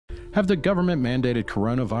Have the government-mandated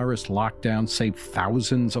coronavirus lockdowns saved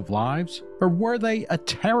thousands of lives? Or were they a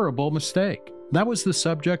terrible mistake? That was the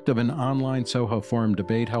subject of an online Soho Forum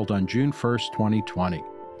debate held on June 1st, 2020.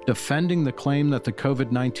 Defending the claim that the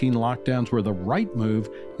COVID-19 lockdowns were the right move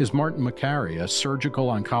is Marty Makary, a surgical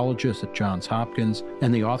oncologist at Johns Hopkins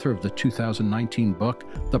and the author of the 2019 book,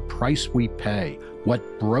 The Price We Pay: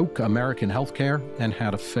 What Broke American Healthcare and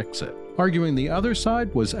How to Fix It. Arguing the other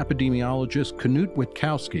side was epidemiologist Knut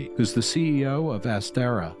Wittkowski, who's the CEO of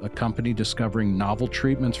Astera, a company discovering novel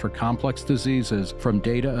treatments for complex diseases from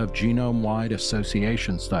data of genome-wide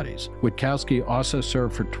association studies. Wittkowski also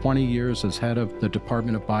served for 20 years as head of the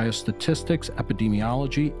Department of Biostatistics,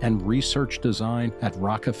 Epidemiology, and Research Design at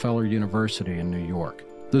Rockefeller University in New York.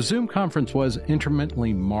 The Zoom conference was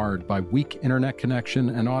intermittently marred by weak internet connection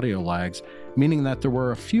and audio lags, meaning that there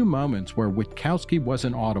were a few moments where Wittkowski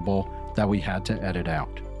wasn't audible that we had to edit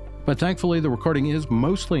out. But thankfully, the recording is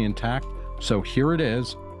mostly intact, so here it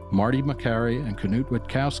is, Marty Makary and Knut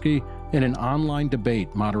Wittkowski in an online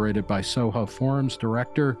debate moderated by Soho Forum's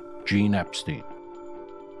director, Gene Epstein.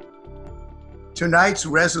 Tonight's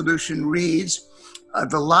resolution reads,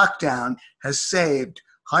 the lockdown has saved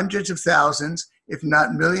hundreds of thousands, if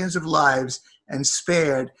not millions of lives, and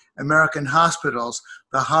spared American hospitals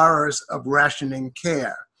the horrors of rationing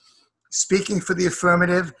care. Speaking for the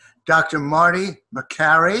affirmative, Dr. Marty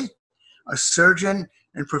Makary, a surgeon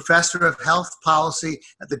and professor of health policy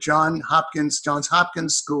at the Johns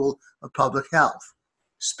Hopkins School of Public Health.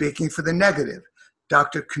 Speaking for the negative,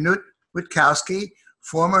 Dr. Knut Wittkowski,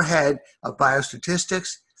 former head of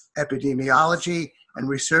biostatistics, epidemiology, and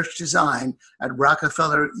research design at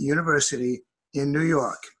Rockefeller University in New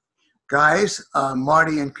York. Guys,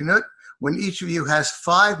 Marty and Knut, when each of you has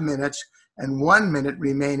 5 minutes and 1 minute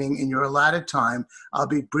remaining in your allotted time, I'll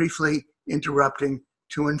be briefly interrupting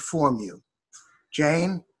to inform you.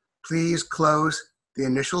 Jane, please close the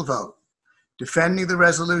initial vote. Defending the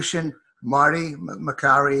resolution, Marty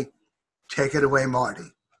Makary. Take it away, Marty.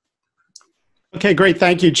 Okay, great.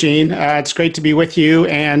 Thank you, Gene. It's great to be with you.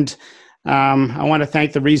 And I want to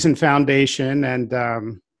thank the Reason Foundation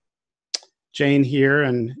and Jane here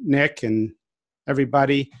and Nick and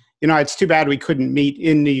everybody. You know, it's too bad we couldn't meet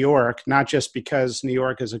in New York, not just because New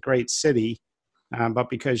York is a great city, but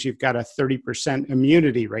because you've got a 30%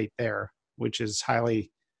 immunity rate there, which is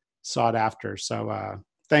highly sought after. So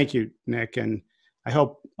thank you, Nick. And I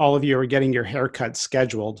hope all of you are getting your haircut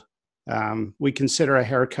scheduled. We consider a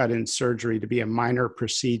haircut in surgery to be a minor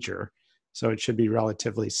procedure, so it should be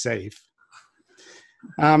relatively safe.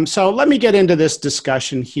 So let me get into this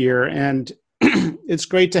discussion here. And it's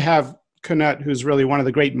great to have Knut, who's really one of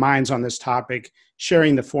the great minds on this topic,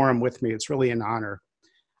 sharing the forum with me. It's really an honor.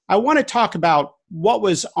 I want to talk about what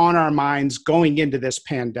was on our minds going into this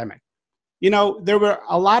pandemic. You know, there were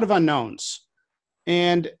a lot of unknowns.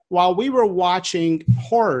 And while we were watching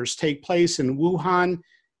horrors take place in Wuhan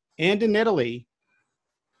and in Italy,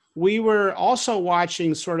 we were also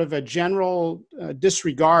watching sort of a general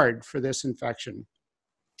disregard for this infection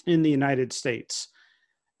in the United States.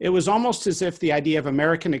 It was almost as if the idea of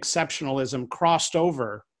American exceptionalism crossed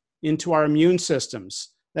over into our immune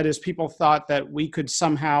systems. That is, people thought that we could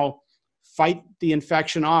somehow fight the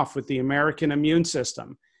infection off with the American immune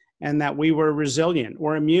system, and that we were resilient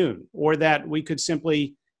or immune, or that we could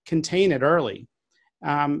simply contain it early.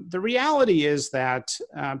 The reality is that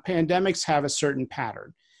pandemics have a certain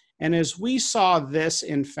pattern. And as we saw this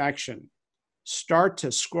infection start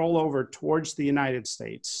to scroll over towards the United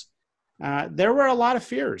States, there were a lot of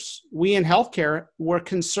fears. We in healthcare were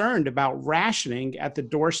concerned about rationing at the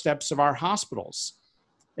doorsteps of our hospitals.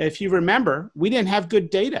 If you remember, we didn't have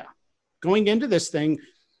good data. Going into this thing,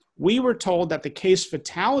 we were told that the case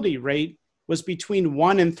fatality rate was between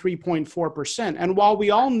 1 and 3.4%. And while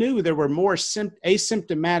we all knew there were more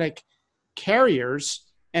asymptomatic carriers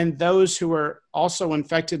and those who were also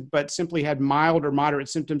infected but simply had mild or moderate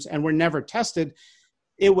symptoms and were never tested,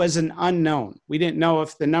 it was an unknown. We didn't know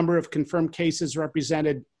if the number of confirmed cases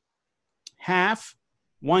represented half,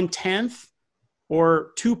 1/10,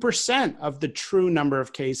 or 2% of the true number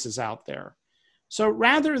of cases out there. So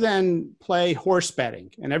rather than play horse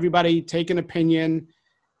betting and everybody take an opinion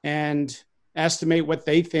and estimate what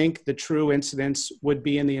they think the true incidence would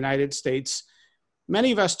be in the United States,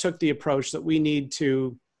 many of us took the approach that we need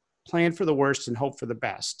to plan for the worst and hope for the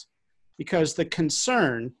best. Because the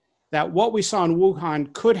concern that what we saw in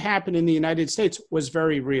Wuhan could happen in the United States was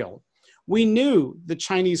very real. We knew the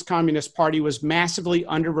Chinese Communist Party was massively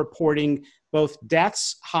underreporting both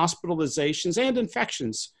deaths, hospitalizations, and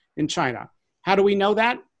infections in China. How do we know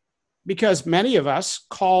that? Because many of us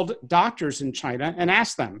called doctors in China and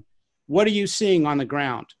asked them, what are you seeing on the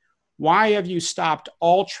ground? Why have you stopped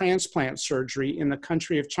all transplant surgery in the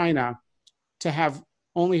country of China to have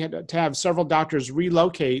several doctors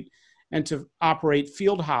relocate and to operate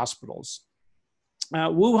field hospitals?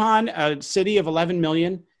 Wuhan, a city of 11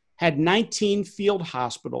 million, had 19 field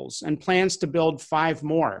hospitals and plans to build 5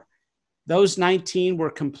 more. Those 19 were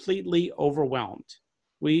completely overwhelmed.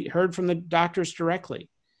 We heard from the doctors directly.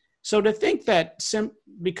 So to think that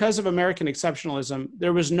because of American exceptionalism,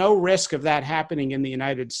 there was no risk of that happening in the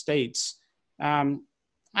United States,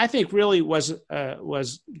 I think really was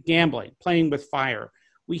gambling, playing with fire.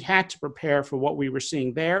 We had to prepare for what we were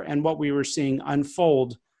seeing there and what we were seeing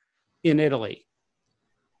unfold in Italy.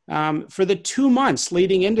 For the 2 months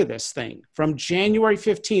leading into this thing, from January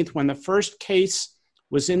 15th, when the first case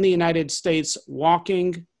was in the United States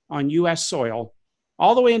walking on US soil,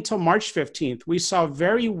 all the way until March 15th, we saw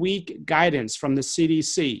very weak guidance from the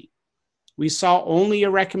CDC. We saw only a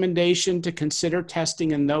recommendation to consider testing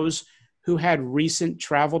in those who had recent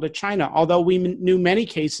travel to China, although we knew many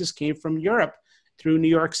cases came from Europe through New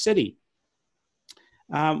York City.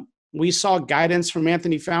 We saw guidance from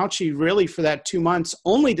Anthony Fauci really for that 2 months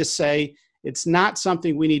only to say it's not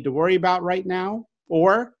something we need to worry about right now,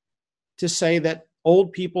 or to say that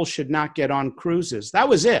old people should not get on cruises. That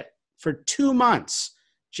was it for 2 months,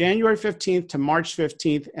 January 15th to March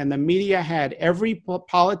 15th, and the media had every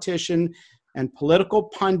politician and political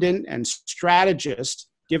pundit and strategist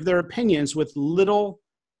give their opinions with little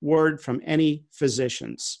word from any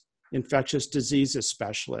physicians, infectious diseases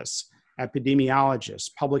specialists, epidemiologists,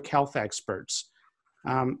 public health experts.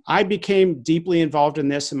 I became deeply involved in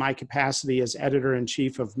this in my capacity as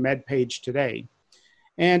editor-in-chief of MedPage Today.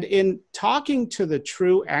 And in talking to the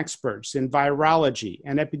true experts in virology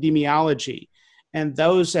and epidemiology, and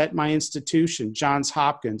those at my institution, Johns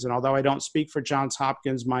Hopkins, and although I don't speak for Johns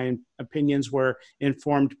Hopkins, my opinions were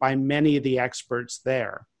informed by many of the experts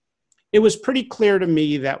there. It was pretty clear to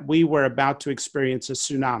me that we were about to experience a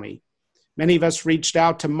tsunami. Many of us reached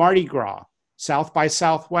out to Mardi Gras, South by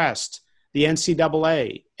Southwest, the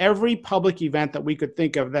NCAA, every public event that we could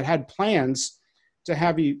think of that had plans to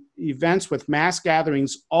have events with mass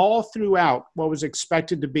gatherings all throughout what was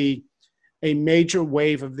expected to be a major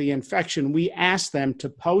wave of the infection. We asked them to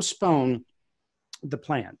postpone the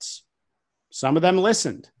plans. Some of them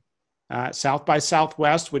listened. South by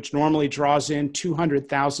Southwest, which normally draws in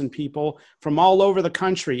 200,000 people from all over the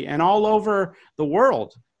country and all over the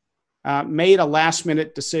world, made a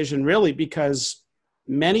last-minute decision really because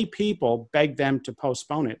many people begged them to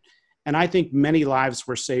postpone it. And I think many lives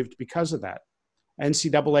were saved because of that.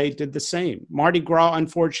 NCAA did the same. Mardi Gras,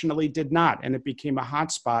 unfortunately, did not, and it became a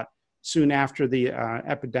hotspot soon after the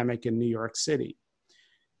epidemic in New York City.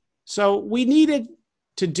 So we needed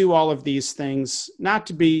to do all of these things, not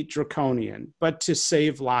to be draconian, but to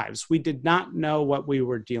save lives. We did not know what we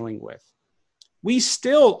were dealing with. We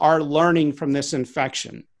still are learning from this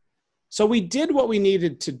infection. So we did what we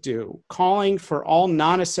needed to do, calling for all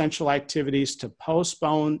non-essential activities to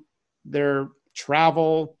postpone their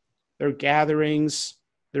travel, their gatherings,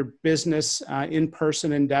 their business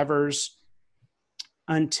in-person endeavors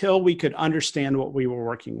until we could understand what we were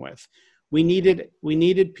working with. We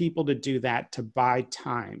needed people to do that, to buy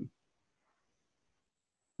time.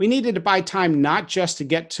 We needed to buy time not just to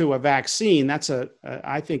get to a vaccine. That's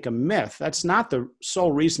I think, a myth. That's not the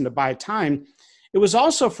sole reason to buy time. It was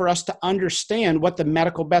also for us to understand what the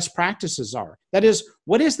medical best practices are. That is,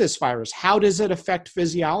 what is this virus? How does it affect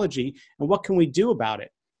physiology? And what can we do about it?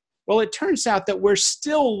 Well, it turns out that we're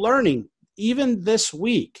still learning, even this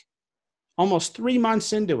week, almost 3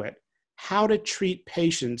 months into it, how to treat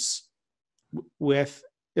patients with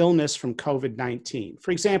illness from COVID-19.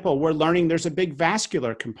 For example, we're learning there's a big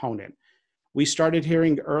vascular component. We started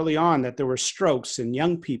hearing early on that there were strokes in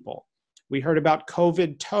young people. We heard about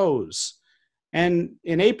COVID toes. And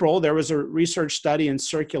in April, there was a research study in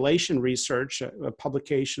Circulation Research, a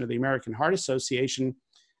publication of the American Heart Association,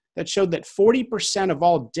 that showed that 40% of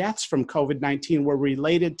all deaths from COVID-19 were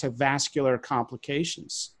related to vascular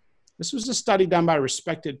complications. This was a study done by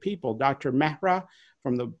respected people, Dr. Mehra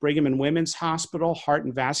from the Brigham and Women's Hospital Heart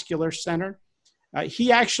and Vascular Center.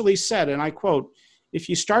 He actually said, and I quote, "If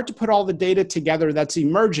you start to put all the data together that's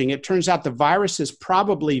emerging, it turns out the virus is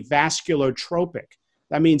probably vasculotropic.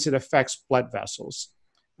 That means it affects blood vessels."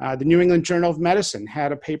 The New England Journal of Medicine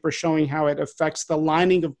had a paper showing how it affects the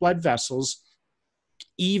lining of blood vessels,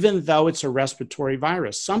 even though it's a respiratory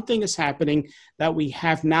virus. Something is happening that we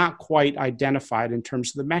have not quite identified in terms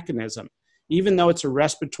of the mechanism. Even though it's a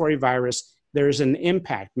respiratory virus, there's an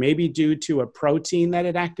impact, maybe due to a protein that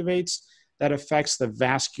it activates that affects the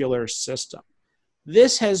vascular system.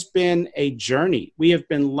 This has been a journey. We have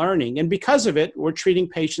been learning, and because of it, we're treating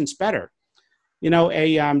patients better.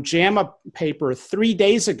 A JAMA paper 3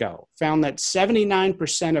 days ago found that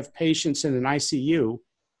 79% of patients in an ICU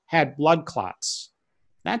had blood clots.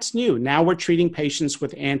 That's new. Now we're treating patients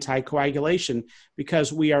with anticoagulation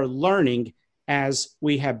because we are learning as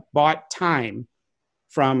we have bought time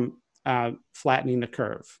from flattening the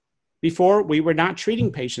curve. Before, we were not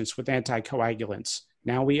treating patients with anticoagulants.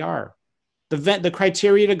 Now we are. The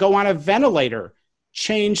criteria to go on a ventilator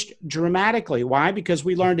changed dramatically. Why? Because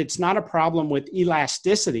we learned it's not a problem with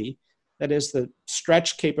elasticity, that is the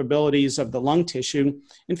stretch capabilities of the lung tissue.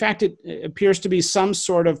 In fact, it appears to be some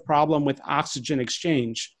sort of problem with oxygen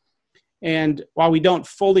exchange. And while we don't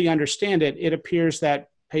fully understand it, it appears that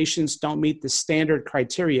patients don't meet the standard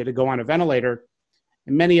criteria to go on a ventilator,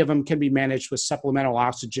 and many of them can be managed with supplemental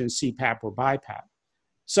oxygen, CPAP, or BiPAP.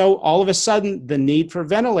 So all of a sudden, the need for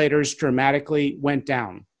ventilators dramatically went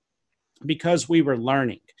down because we were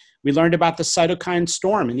learning. We learned about the cytokine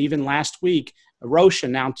storm, and even last week, Roche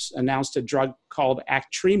announced a drug called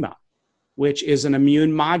Actrema, which is an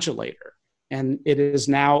immune modulator, and it is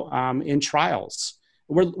now in trials.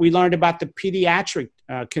 We learned about the pediatric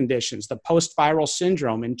conditions, the post-viral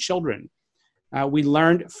syndrome in children. We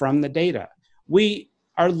learned from the data. We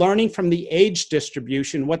are learning from the age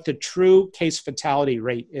distribution what the true case fatality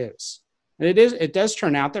rate is. And it does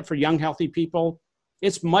turn out that for young, healthy people,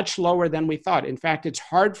 it's much lower than we thought. In fact, it's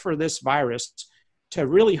hard for this virus to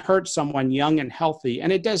really hurt someone young and healthy.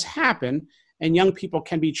 And it does happen, and young people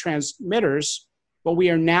can be transmitters, but we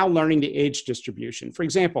are now learning the age distribution. For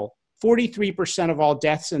example, 43% of all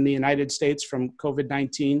deaths in the United States from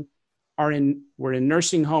COVID-19 were in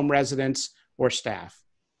nursing home residents or staff.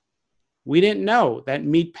 We didn't know that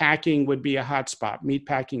meatpacking would be a hotspot,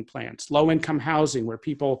 meatpacking plants, low-income housing where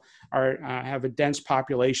people have a dense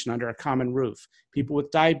population under a common roof, people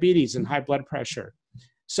with diabetes and high blood pressure.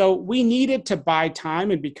 So we needed to buy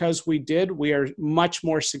time, and because we did, we are much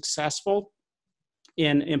more successful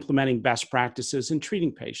in implementing best practices in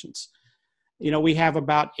treating patients. We have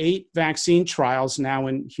about 8 vaccine trials now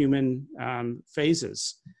in human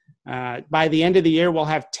phases. By the end of the year, we'll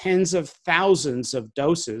have tens of thousands of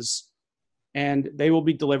doses, and they will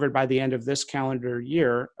be delivered by the end of this calendar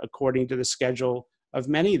year, according to the schedule of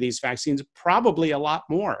many of these vaccines, probably a lot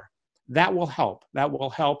more. That will help. That will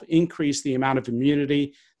help increase the amount of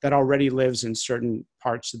immunity that already lives in certain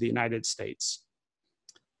parts of the United States.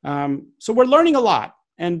 So we're learning a lot,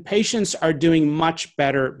 and patients are doing much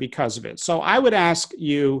better because of it. So I would ask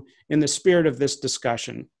you, in the spirit of this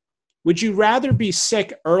discussion, would you rather be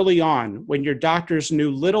sick early on when your doctors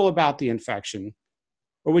knew little about the infection,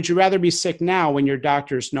 or would you rather be sick now when your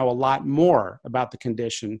doctors know a lot more about the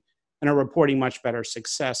condition and are reporting much better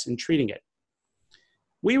success in treating it?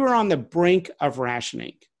 We were on the brink of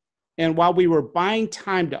rationing. And while we were buying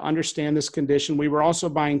time to understand this condition, we were also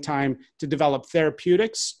buying time to develop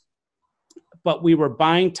therapeutics, but we were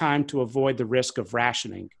buying time to avoid the risk of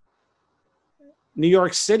rationing. New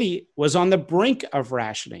York City was on the brink of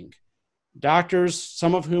rationing. Doctors,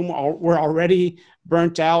 some of whom were already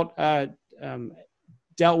burnt out,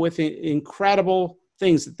 dealt with incredible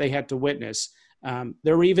things that they had to witness.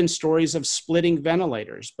 There were even stories of splitting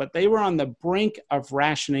ventilators, but they were on the brink of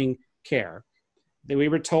rationing care. We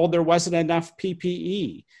were told there wasn't enough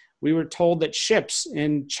PPE. We were told that ships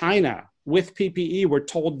in China with PPE were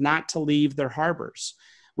told not to leave their harbors.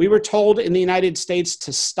 We were told in the United States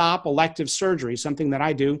to stop elective surgery, something that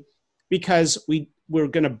I do, because we were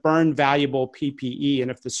going to burn valuable PPE,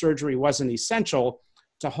 and if the surgery wasn't essential,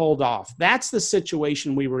 to hold off. That's the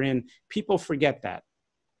situation we were in. People forget that.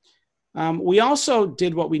 We also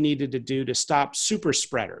did what we needed to do to stop super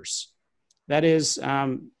spreaders. That is,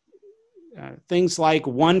 things like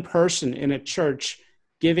one person in a church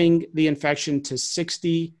giving the infection to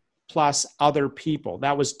 60 plus other people.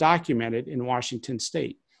 That was documented in Washington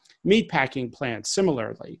State. Meatpacking plants,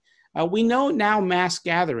 similarly. We know now mass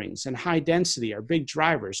gatherings and high density are big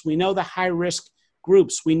drivers. We know the high risk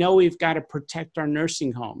groups. We know we've got to protect our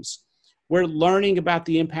nursing homes. We're learning about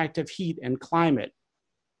the impact of heat and climate.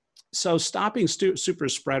 So stopping super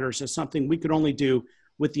spreaders is something we could only do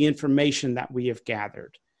with the information that we have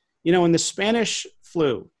gathered. In the Spanish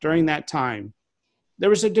flu, during that time,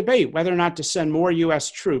 there was a debate whether or not to send more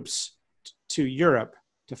US troops to Europe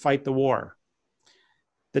to fight the war.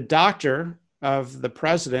 The doctor of the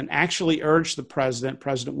president actually urged the president,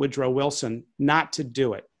 President Woodrow Wilson, not to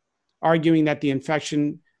do it, arguing that the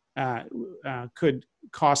infection could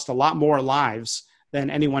cost a lot more lives than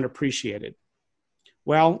anyone appreciated.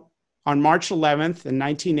 Well, on March 11th in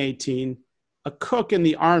 1918, a cook in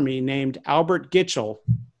the Army named Albert Gitchell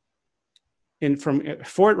from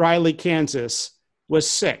Fort Riley, Kansas, was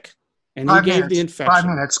sick, and he 5 gave minutes. the infection. 5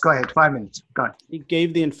 minutes. Go ahead. 5 minutes. Go ahead. He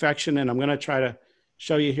gave the infection, and I'm going to try to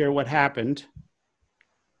show you here what happened.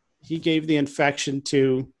 He gave the infection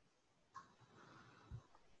to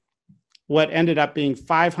what ended up being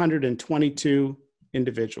 522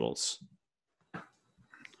 individuals.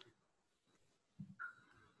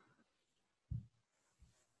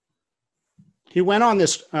 He went on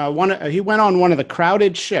this he went on one of the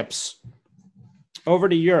crowded ships over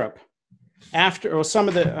to Europe after some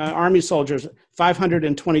of the army soldiers,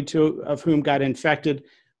 522 of whom got infected,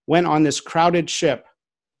 went on this crowded ship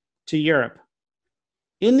to Europe.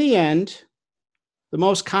 In the end, the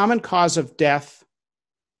most common cause of death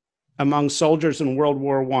among soldiers in World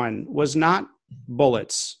War I was not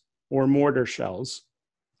bullets or mortar shells.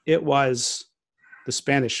 It was the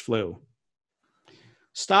Spanish flu.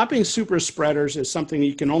 Stopping super spreaders is something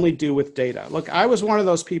you can only do with data. Look, I was one of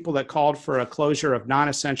those people that called for a closure of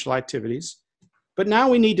non-essential activities, but now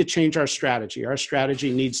we need to change our strategy. Our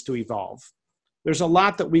strategy needs to evolve. There's a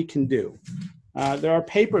lot that we can do. There are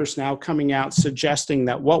papers now coming out suggesting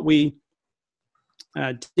that what we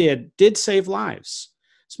did save lives.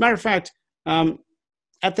 As a matter of fact,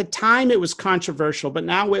 at the time it was controversial, but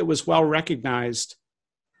now it was well recognized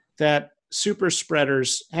that super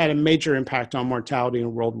spreaders had a major impact on mortality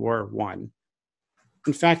in World War I.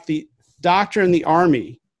 In fact, the doctor in the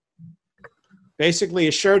Army basically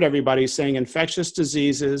assured everybody, saying infectious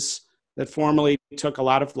diseases that formerly took a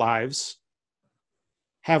lot of lives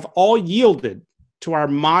have all yielded to our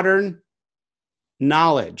modern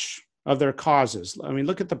knowledge of their causes. I mean,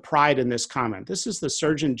 look at the pride in this comment. This is the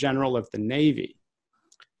Surgeon General of the Navy.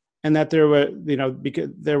 And that there were,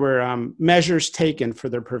 because there were measures taken for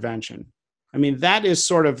their prevention. I mean, that is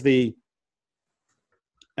sort of the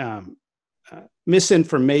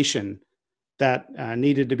misinformation that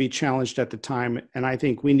needed to be challenged at the time, and I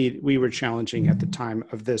think we were challenging at the time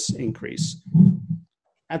of this increase.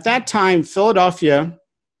 At that time, Philadelphia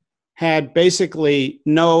had basically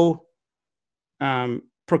no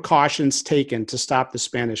precautions taken to stop the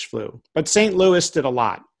Spanish flu, but St. Louis did a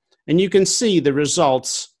lot, and you can see the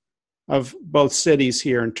results of both cities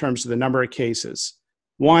here in terms of the number of cases.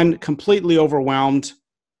 One completely overwhelmed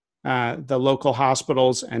the local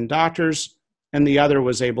hospitals and doctors, and the other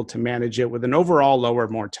was able to manage it with an overall lower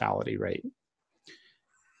mortality rate.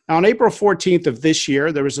 Now, on April 14th of this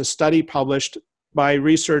year, there was a study published by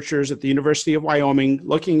researchers at the University of Wyoming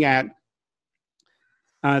looking at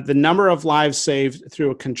the number of lives saved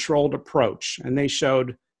through a controlled approach, and they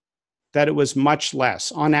showed that it was much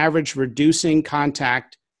less, on average reducing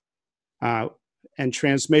contact and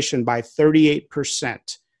transmission by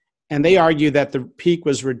 38%. And they argue that the peak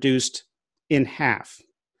was reduced in half.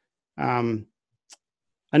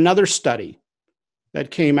 Another study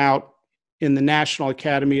that came out in the National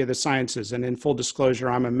Academy of the Sciences, and in full disclosure,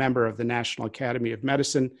 I'm a member of the National Academy of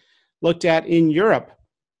Medicine, looked at in Europe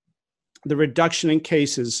the reduction in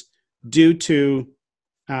cases due to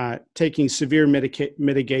taking severe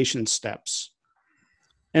mitigation steps.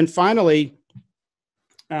 And finally,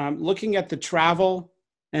 looking at the travel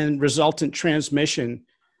and resultant transmission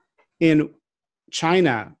in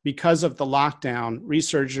China because of the lockdown,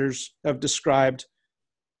 researchers have described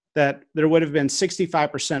that there would have been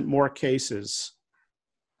 65% more cases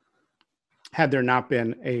had there not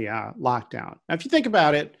been a lockdown. Now, if you think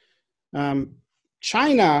about it,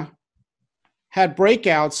 China had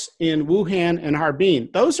breakouts in Wuhan and Harbin.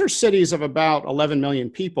 Those are cities of about 11 million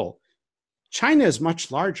people. China is much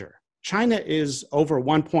larger. China is over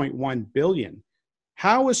 1.1 billion.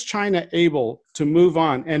 How was China able to move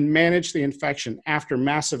on and manage the infection after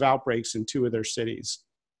massive outbreaks in 2 of their cities?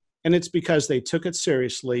 And it's because they took it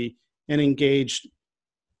seriously and engaged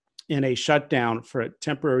in a shutdown for a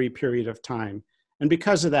temporary period of time. And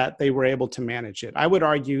because of that, they were able to manage it. I would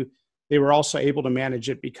argue they were also able to manage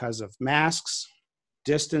it because of masks,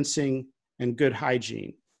 distancing, and good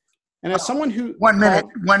hygiene. And as someone who— 1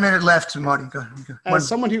 minute left, Marty. Go ahead. As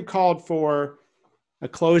someone who called for a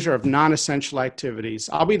closure of non-essential activities,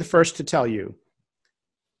 I'll be the first to tell you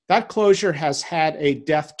that closure has had a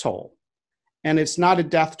death toll, and it's not a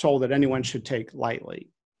death toll that anyone should take lightly.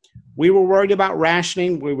 We were worried about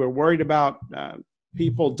rationing. We were worried about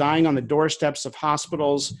people dying on the doorsteps of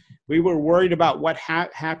hospitals. We were worried about what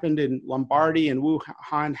happened in Lombardy and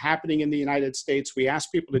Wuhan happening in the United States. We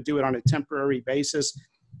asked people to do it on a temporary basis.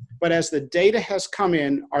 But as the data has come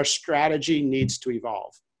in, our strategy needs to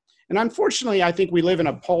evolve. And unfortunately, I think we live in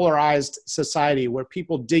a polarized society where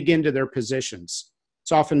people dig into their positions.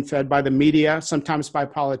 It's often fed by the media, sometimes by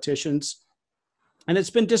politicians. And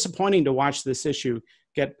it's been disappointing to watch this issue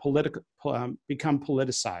get become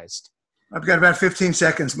politicized. I've got about 15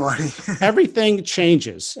 seconds, Marty. Everything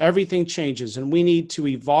changes. Everything changes, and we need to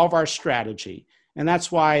evolve our strategy. And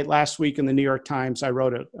that's why last week in the New York Times, I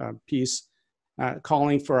wrote a piece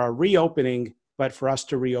calling for a reopening, but for us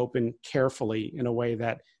to reopen carefully in a way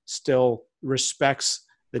that still respects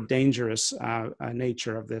the dangerous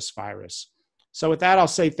nature of this virus. So with that, I'll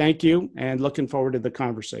say thank you and looking forward to the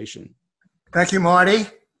conversation. Thank you, Marty.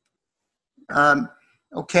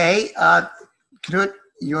 Okay, Knut,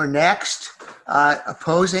 you're next.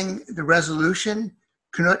 Opposing the resolution,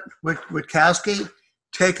 Knut Wittkowski.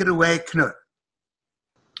 Take it away, Knut.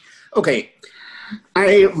 Okay,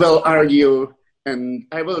 I will argue, and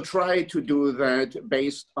I will try to do that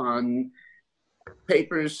based on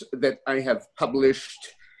papers that I have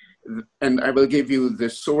published, and I will give you the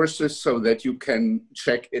sources so that you can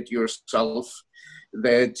check it yourself,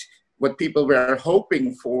 that what people were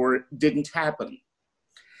hoping for didn't happen.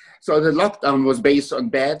 So the lockdown was based on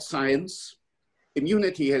bad science.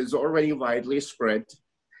 Immunity has already widely spread.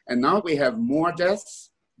 And now we have more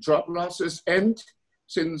deaths, job losses, and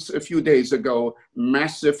since a few days ago,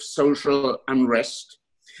 massive social unrest.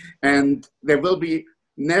 And there will be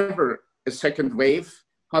never a second wave.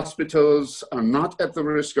 Hospitals are not at the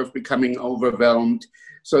risk of becoming overwhelmed.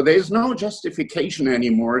 So there's no justification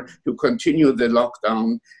anymore to continue the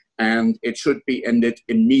lockdown, and it should be ended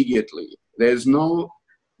immediately. There's no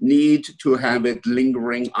need to have it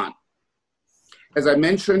lingering on. As I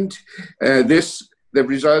mentioned, the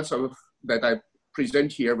results that I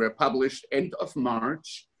present here were published end of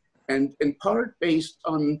March, and in part based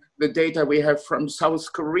on the data we have from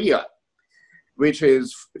South Korea, which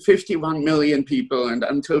is 51 million people, and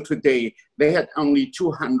until today, they had only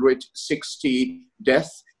 260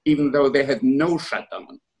 deaths, even though they had no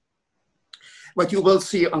shutdown. What you will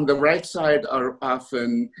see on the right side are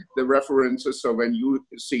often the references, so when you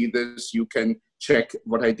see this, you can check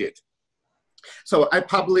what I did. So I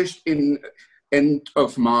published in end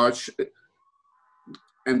of March,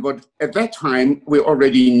 and what at that time we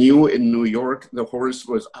already knew in New York, the horse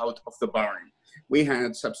was out of the barn. We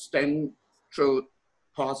had substantial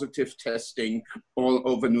positive testing all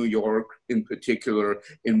over New York, in particular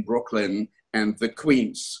in Brooklyn and the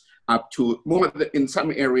Queens, up to in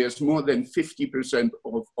some areas, more than 50%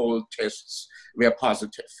 of all tests were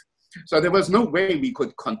positive. So there was no way we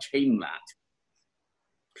could contain that.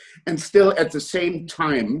 And still at the same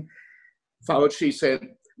time, Fauci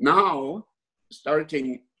said, now,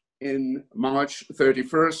 starting in March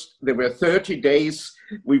 31st, there were 30 days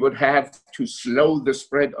we would have to slow the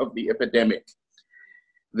spread of the epidemic.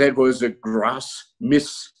 That was a gross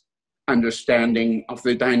misunderstanding of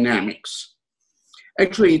the dynamics.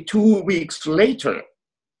 Actually, 2 weeks later,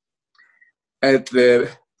 at the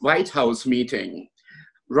White House meeting,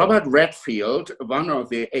 Robert Redfield, one of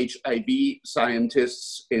the HIV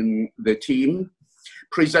scientists in the team,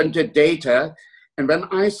 presented data. And when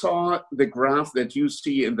I saw the graph that you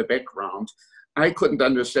see in the background, I couldn't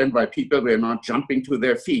understand why people were not jumping to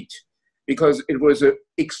their feet, because it was an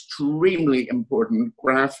extremely important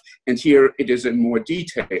graph. And here it is in more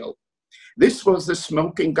detail. This was the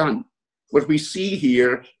smoking gun. What we see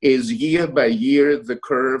here is year by year the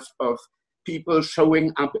curve of people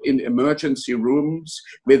showing up in emergency rooms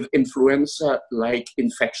with influenza-like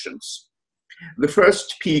infections. The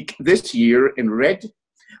first peak this year in red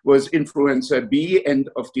was influenza B, end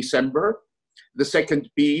of December. The second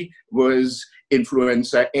B was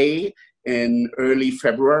influenza A in early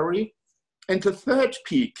February. And the third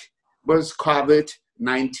peak was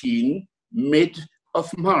COVID-19, mid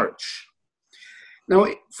of March. Now,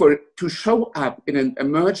 to show up in an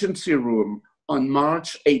emergency room on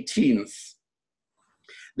March 18th,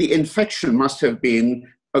 the infection must have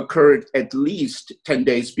occurred at least 10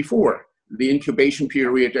 days before the incubation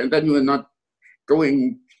period, and then you are not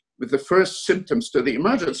going with the first symptoms to the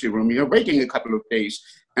emergency room. You're waiting a couple of days,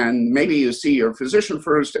 and maybe you see your physician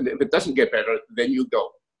first, and if it doesn't get better, then you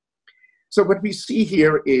go. So what we see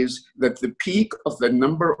here is that the peak of the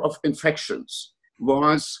number of infections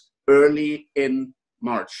was early in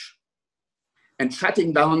March, and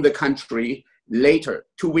shutting down the country later,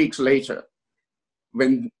 2 weeks later,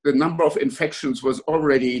 when the number of infections was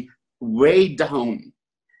already way down,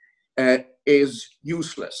 is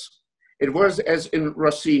useless. It was, as in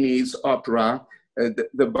Rossini's opera,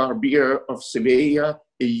 The Barbier of Sevilla,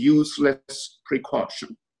 a useless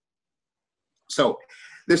precaution. So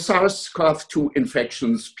the SARS-CoV-2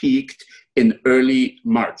 infections peaked in early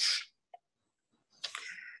March.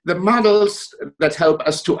 The models that help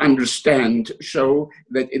us to understand show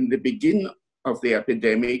that in the beginning of the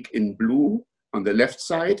epidemic, in blue on the left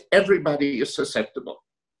side, everybody is susceptible.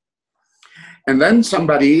 And then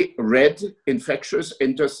somebody read infectious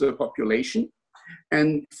enters the population,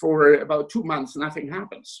 and for about 2 months, nothing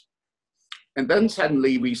happens. And then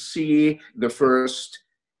suddenly we see the first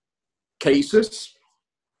cases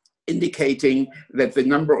indicating that the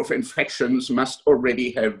number of infections must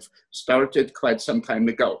already have started quite some time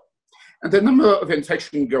ago. And the number of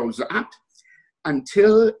infection goes up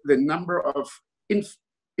until the number of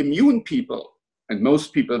immune people, and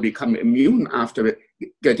most people become immune after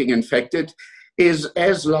getting infected, is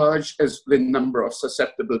as large as the number of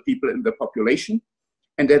susceptible people in the population.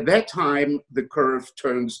 And at that time, the curve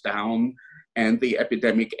turns down and the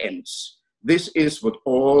epidemic ends. This is what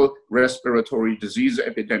all respiratory disease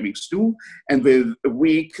epidemics do. And with a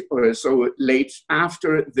week or so late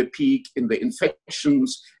after the peak in the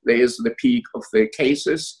infections, there is the peak of the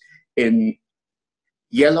cases in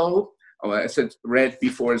yellow, or I said red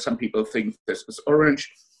before, some people think this is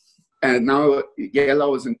orange. And now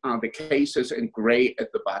yellow are the cases and gray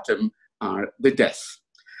at the bottom are the deaths.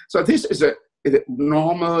 So this is a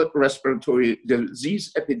normal respiratory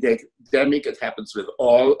disease epidemic. It happens with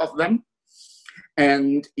all of them.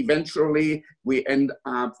 And eventually we end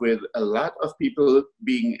up with a lot of people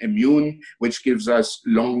being immune, which gives us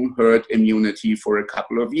long herd immunity for a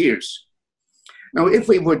couple of years. Now, if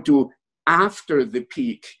we would do after the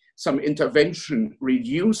peak some intervention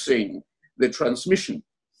reducing the transmission,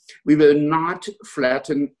 we will not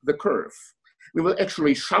flatten the curve. We will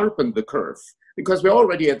actually sharpen the curve because we're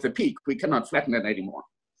already at the peak. We cannot flatten it anymore.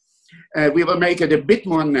 We will make it a bit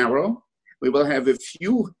more narrow. We will have a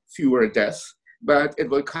few fewer deaths, but it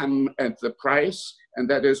will come at the price, and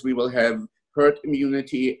that is we will have herd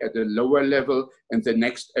immunity at a lower level, and the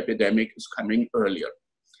next epidemic is coming earlier.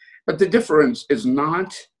 But the difference is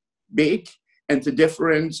not big, and the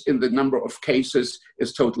difference in the number of cases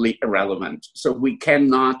is totally irrelevant. So we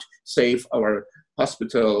cannot save our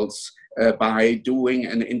hospitals by doing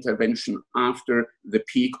an intervention after the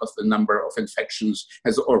peak of the number of infections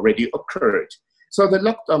has already occurred. So the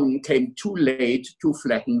lockdown came too late to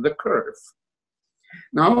flatten the curve.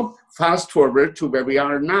 Now, fast forward to where we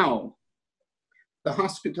are now. The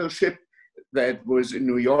hospital ship that was in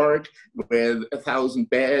New York with 1,000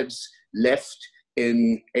 beds left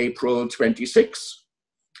in April 26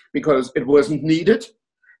 because it wasn't needed.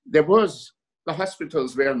 The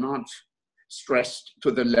hospitals were not stressed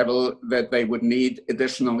to the level that they would need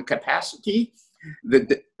additional capacity.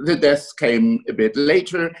 The deaths came a bit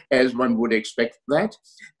later, as one would expect that.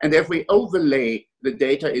 And if we overlay the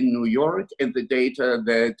data in New York and the data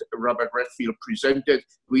that Robert Redfield presented,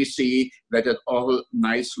 we see that it all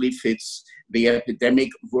nicely fits. The epidemic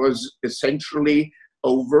was essentially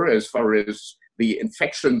over as far as the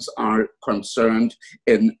infections are concerned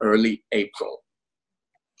in early April.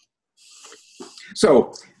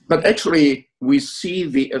 So, but actually we see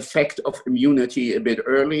the effect of immunity a bit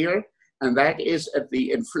earlier, and that is at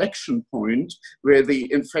the inflection point where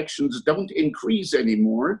the infections don't increase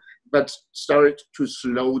anymore, but start to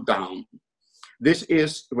slow down. This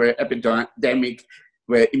is where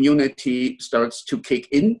where immunity starts to kick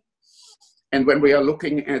in. And when we are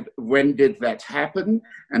looking at when did that happen,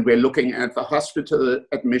 and we're looking at the hospital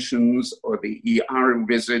admissions or the ER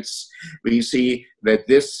visits, we see that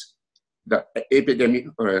the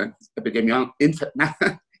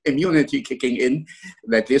immunity kicking in,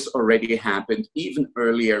 that this already happened even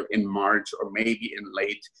earlier in March or maybe in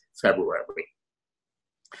late February.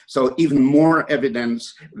 So even more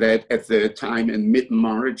evidence that at the time in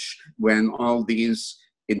mid-March, when all these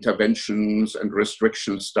interventions and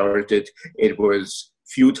restrictions started, it was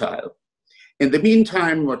futile. In the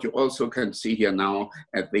meantime, what you also can see here now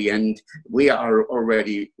at the end, we are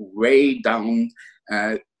already way down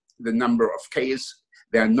the number of cases.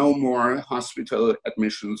 There are no more hospital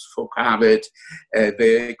admissions for COVID.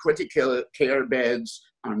 The critical care beds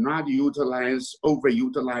are not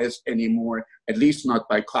overutilized anymore, at least not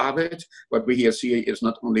by COVID. What we here see is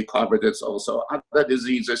not only COVID, it's also other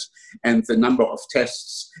diseases, and the number of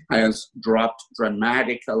tests has dropped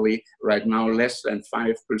dramatically. Right now, less than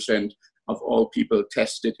 5% of all people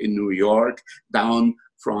tested in New York, down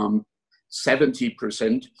from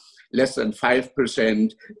 70%. Less than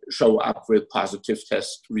 5% show up with positive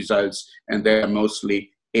test results, and they're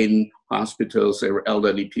mostly in hospitals. They're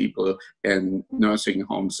elderly people in nursing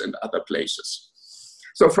homes and other places.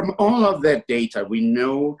 So from all of that data, we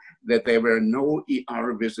know that there were no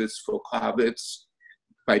ER visits for COVIDs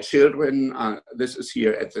by children. This is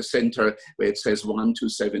here at the center where it says 1 to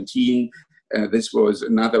 17. This was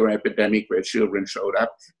another epidemic where children showed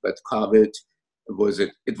up, but COVID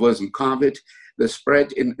it wasn't COVID. The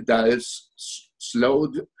spread in adults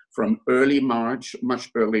slowed from early March, much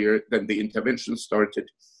earlier than the intervention started.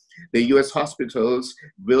 The US hospitals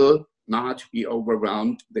will not be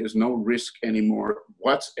overwhelmed. There's no risk anymore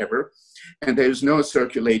whatsoever. And there's no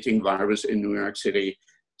circulating virus in New York City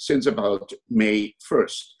since about May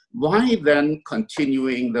 1st. Why then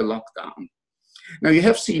continuing the lockdown? Now, you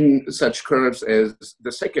have seen such curves as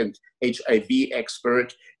the second HIV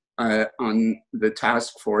expert on the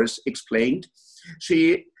task force explained.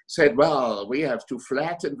 She said, well, we have to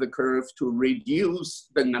flatten the curve to reduce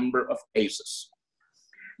the number of cases.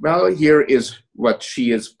 Well, here is what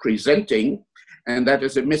she is presenting, and that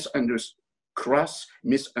is a cross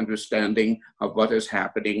misunderstanding of what is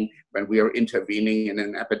happening when we are intervening in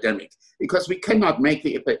an epidemic, because we cannot make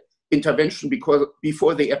the intervention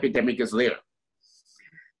before the epidemic is there.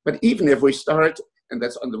 But even if we start, and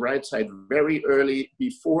that's on the right side, very early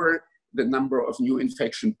before the number of new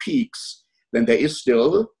infection peaks, then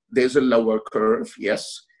there's a lower curve,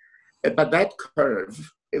 yes. But that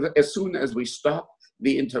curve, as soon as we stop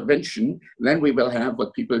the intervention, then we will have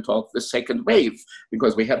what people call the second wave,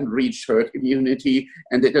 because we haven't reached herd immunity,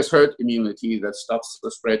 and it is herd immunity that stops the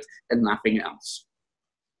spread and nothing else.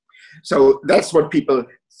 So that's what people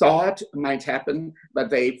thought might happen, but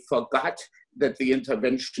they forgot that the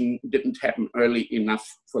intervention didn't happen early enough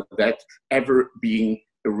for that ever being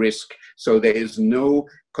a risk. So there is no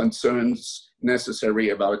concerns necessary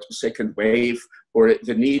about second wave or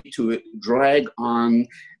the need to drag on,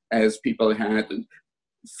 as people had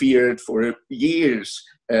feared for years,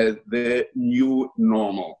 the new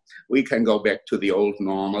normal. We can go back to the old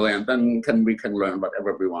normal, and then we can learn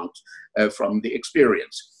whatever we want from the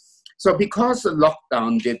experience. So because the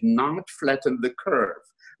lockdown did not flatten the curve,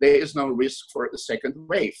 there is no risk for a second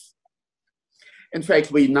wave. In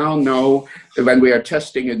fact, we now know that when we are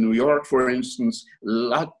testing in New York, for instance,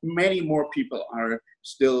 many more people are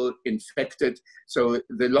still infected. So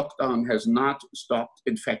the lockdown has not stopped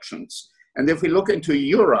infections. And if we look into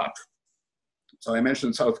Europe, so I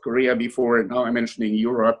mentioned South Korea before, and now I'm mentioning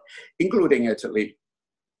Europe, including Italy,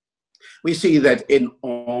 we see that in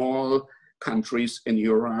all countries in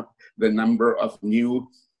Europe, the number of new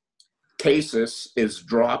cases is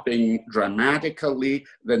dropping dramatically.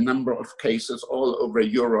 The number of cases all over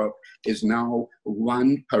Europe is now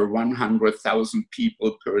 1 per 100,000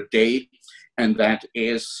 people per day, and that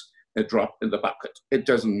is a drop in the bucket. It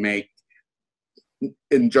doesn't make,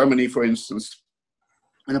 in Germany, for instance,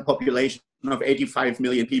 in a population of 85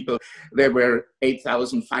 million people, there were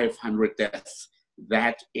 8,500 deaths.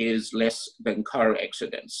 That is less than car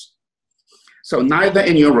accidents. So neither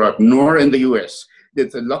in Europe nor in the US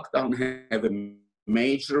did the lockdown have a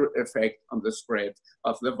major effect on the spread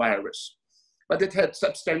of the virus. But it had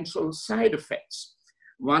substantial side effects.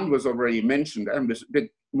 One was already mentioned. I'm a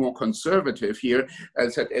bit more conservative here. I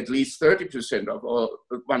said at least 30% of all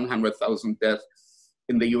 100,000 deaths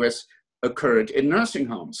in the US occurred in nursing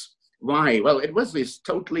homes. Why? Well, it was this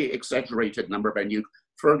totally exaggerated number by Knut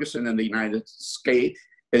Ferguson in the United States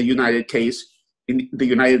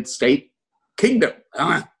Kingdom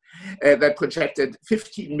that projected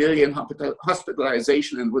 15 million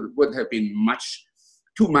hospitalization, and would have been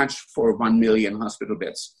too much for 1 million hospital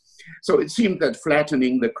beds. So it seemed that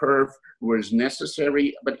flattening the curve was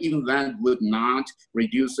necessary, but even that would not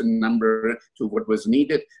reduce the number to what was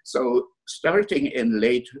needed. So starting in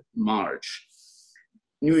late March,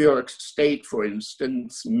 New York State, for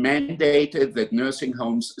instance, mandated that nursing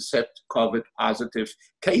homes accept COVID positive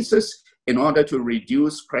cases in order to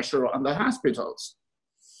reduce pressure on the hospitals.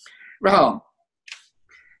 Well,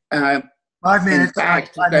 5 minutes.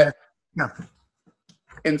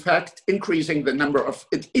 In fact, it increased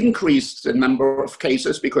the number of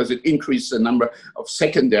cases because it increased the number of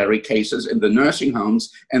secondary cases in the nursing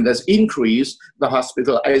homes, and thus increased the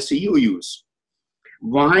hospital ICU use.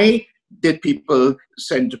 Why did people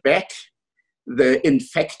send back the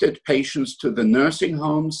infected patients to the nursing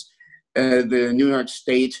homes? The New York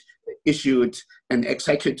State issued an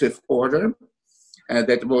executive order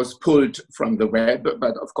that was pulled from the web,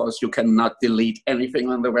 but of course you cannot delete anything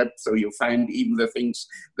on the web, so you find even the things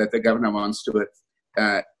that the governor wants to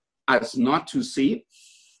us not to see.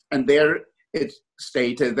 And there it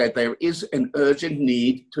stated that there is an urgent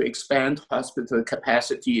need to expand hospital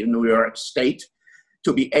capacity in New York State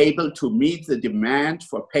to be able to meet the demand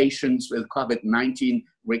for patients with COVID-19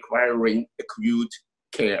 requiring acute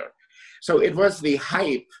care. So it was the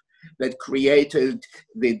hype that created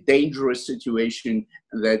the dangerous situation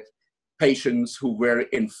that patients who were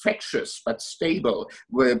infectious but stable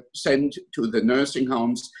were sent to the nursing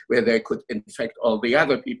homes where they could infect all the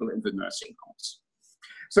other people in the nursing homes.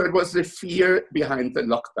 So it was the fear behind the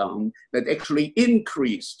lockdown that actually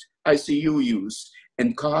increased ICU use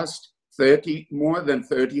and caused more than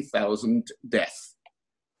 30,000 deaths.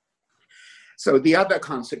 So the other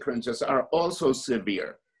consequences are also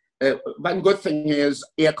severe. One good thing is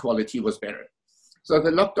air quality was better. So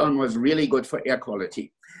the lockdown was really good for air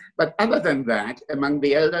quality. But other than that, among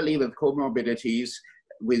the elderly with comorbidities,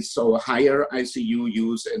 we saw higher ICU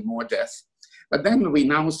use and more death. But then we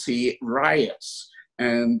now see riots.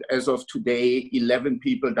 And as of today, 11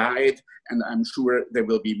 people died, and I'm sure there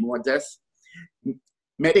will be more deaths.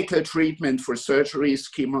 Medical treatment for surgeries,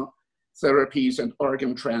 chemotherapies, and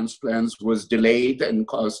organ transplants was delayed and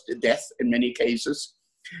caused death in many cases.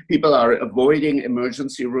 People are avoiding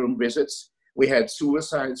emergency room visits. We had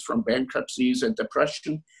suicides from bankruptcies and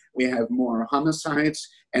depression. We have more homicides,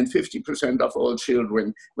 and 50% of all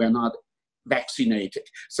children were not vaccinated.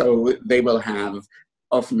 So they will have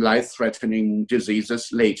often life-threatening diseases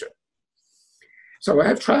later. So I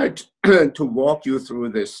have tried to walk you through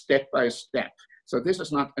this step by step. So this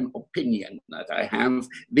is not an opinion that I have.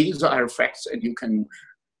 These are facts, and you can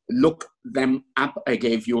look them up. I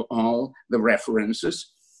gave you all the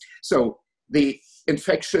references. So the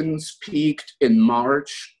infections peaked in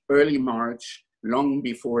March, early March, long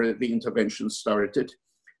before the intervention started.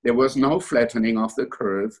 There was no flattening of the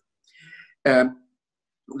curve.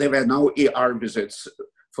 There were no ER visits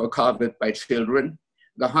for COVID by children.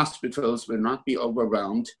 The hospitals will not be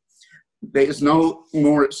overwhelmed. There is no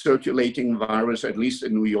more circulating virus, at least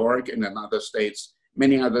in New York and in other states,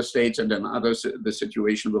 many other states, and in others, the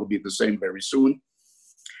situation will be the same very soon.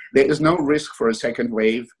 There is no risk for a second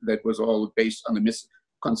wave. That was all based on a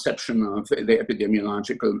misconception of the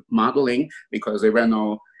epidemiological modeling, because there were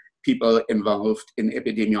no people involved in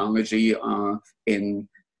epidemiology, in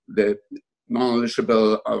the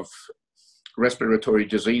knowledgeable of respiratory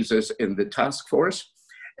diseases in the task force.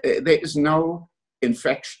 There is no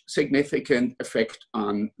significant effect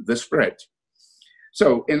on the spread.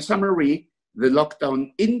 So in summary, the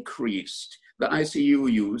lockdown increased the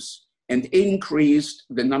ICU use and increased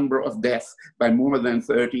the number of deaths by more than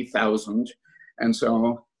 30,000. And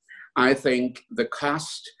so I think the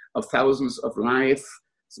cost of thousands of lives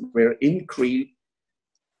were increased.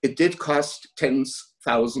 It did cost tens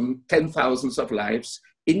thousands of lives,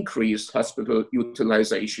 increased hospital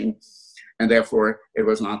utilization, and therefore it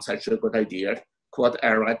was not such a good idea. Quod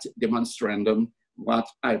erat demonstrandum, what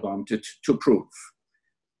I wanted to prove.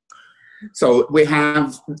 So we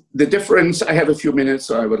have the difference. I have a few minutes,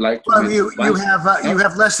 so I would like to. Well, you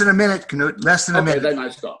have less than a minute, Knut. Less than a minute. Then I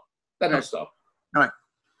stop. All right.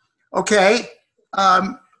 Okay.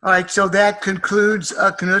 All right. So that concludes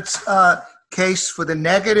Knut's case for the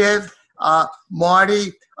negative.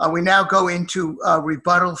 Marty, we now go into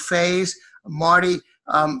rebuttal phase. Marty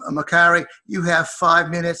Makary, you have 5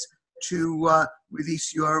 minutes to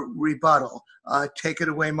release your rebuttal. Take it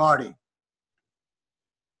away, Marty.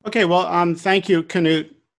 Okay, well, thank you, Knut.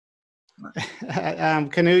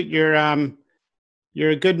 Knut, you're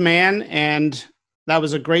a good man, and that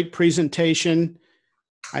was a great presentation.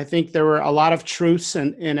 I think there were a lot of truths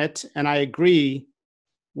in it, and I agree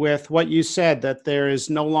with what you said, that there is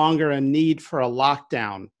no longer a need for a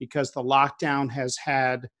lockdown, because the lockdown has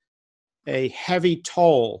had a heavy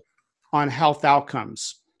toll on health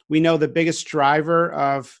outcomes. We know the biggest driver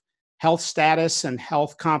of health status and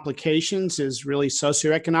health complications is really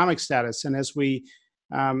socioeconomic status. And as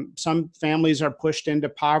some families are pushed into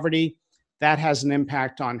poverty, that has an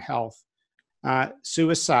impact on health.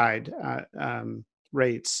 Suicide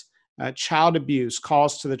rates, child abuse,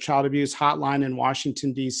 calls to the child abuse hotline in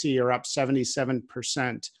Washington, D.C. are up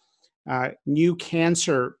 77%. New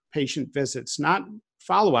cancer patient visits, not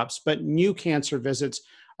follow-ups, but new cancer visits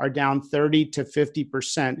are down 30 to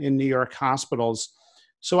 50% in New York hospitals.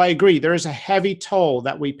 So I agree, there is a heavy toll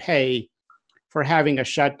that we pay for having a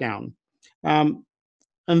shutdown. And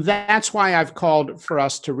that's why I've called for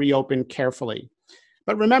us to reopen carefully.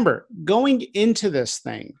 But remember, going into this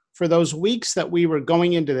thing, for those weeks that we were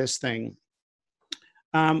going into this thing,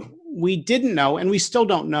 we didn't know, and we still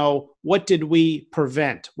don't know, what did we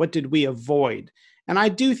prevent? What did we avoid? And I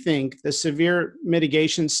do think the severe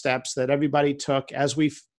mitigation steps that everybody took as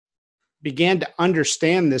we began to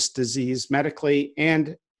understand this disease medically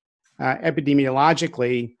and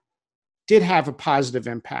epidemiologically did have a positive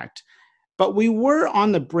impact. But we were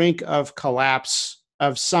on the brink of collapse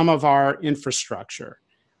of some of our infrastructure.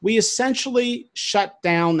 We essentially shut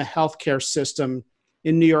down the healthcare system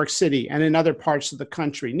in New York City and in other parts of the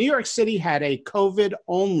country. New York City had a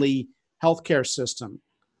COVID-only healthcare system,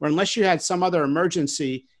 where unless you had some other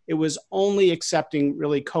emergency, it was only accepting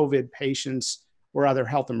really COVID patients or other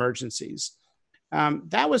health emergencies.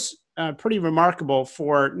 That was pretty remarkable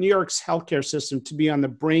for New York's healthcare system to be on the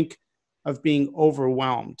brink of being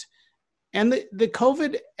overwhelmed. And the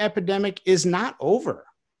COVID epidemic is not over.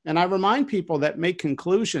 And I remind people that make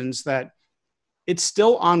conclusions that it's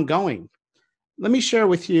still ongoing. Let me share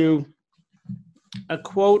with you a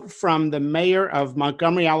quote from the mayor of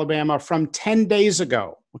Montgomery, Alabama from 10 days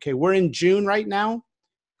ago. Okay, we're in June right now.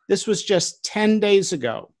 This was just 10 days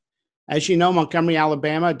ago. As you know, Montgomery,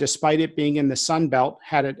 Alabama, despite it being in the Sun Belt,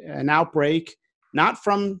 had an outbreak, not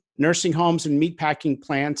from nursing homes and meatpacking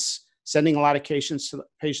plants sending a lot of patients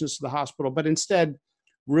to the hospital, but instead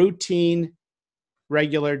routine,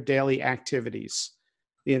 regular daily activities.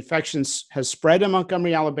 The infection has spread in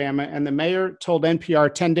Montgomery, Alabama, and the mayor told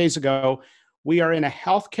NPR 10 days ago, "We are in a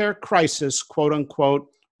healthcare crisis, quote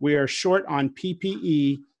unquote. We are short on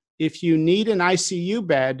PPE. If you need an ICU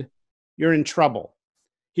bed, you're in trouble."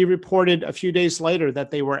 He reported a few days later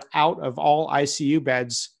that they were out of all ICU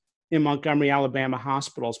beds in Montgomery, Alabama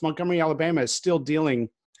hospitals. Montgomery, Alabama is still dealing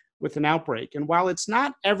with an outbreak. And while it's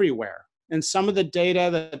not everywhere, and some of the data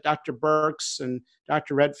that Dr. Birx and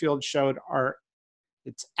Dr. Redfield showed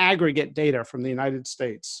it's aggregate data from the United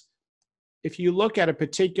States. If you look at a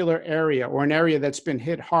particular area or an area that's been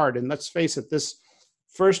hit hard, and let's face it, this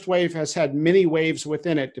first wave has had many waves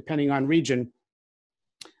within it, depending on region.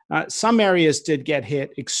 Some areas did get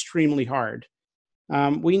hit extremely hard.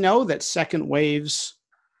 We know that second waves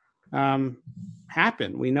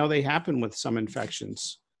happen. We know they happen with some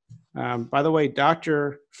infections. By the way,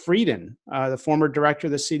 Dr. Frieden, the former director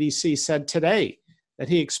of the CDC, said today that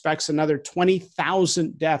he expects another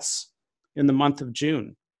 20,000 deaths in the month of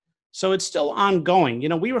June. So it's still ongoing. You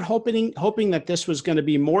know, we were hoping that this was going to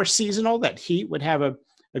be more seasonal, that heat would have a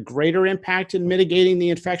greater impact in mitigating the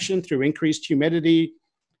infection through increased humidity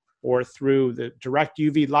or through the direct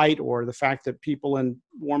UV light or the fact that people in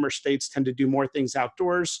warmer states tend to do more things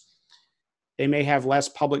outdoors. They may have less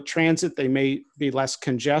public transit. They may be less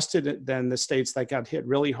congested than the states that got hit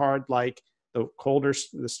really hard, like the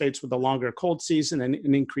states with the longer cold season and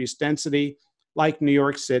an increased density, like New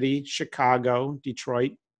York City, Chicago,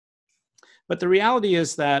 Detroit. But the reality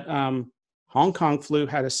is that Hong Kong flu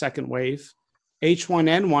had a second wave.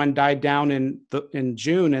 H1N1 died down in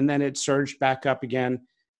June, and then it surged back up again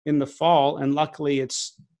in the fall. And luckily,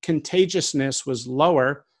 its contagiousness was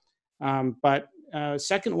lower. But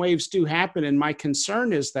second waves do happen. And my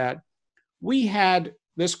concern is that we had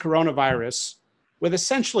this coronavirus with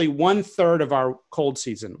essentially 1/3 of our cold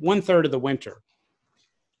season, 1/3 of the winter.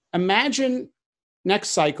 Imagine next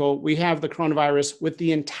cycle, we have the coronavirus with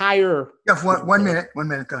the entire... One minute,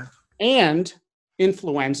 go ahead. And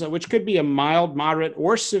influenza, which could be a mild, moderate,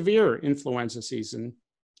 or severe influenza season.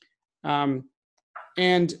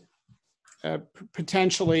 And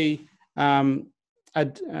potentially no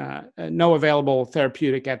available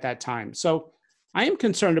therapeutic at that time. So I am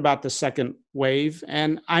concerned about the second wave,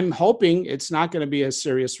 and I'm hoping it's not going to be a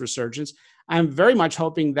serious resurgence. I'm very much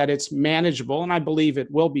hoping that it's manageable, and I believe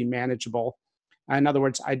it will be manageable. In other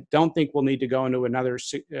words, I don't think we'll need to go into another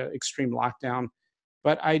extreme lockdown.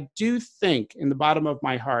 But I do think in the bottom of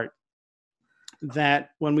my heart that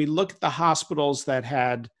when we look at the hospitals that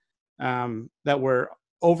had that were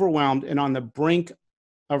overwhelmed and on the brink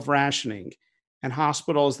of rationing, and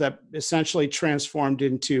hospitals that essentially transformed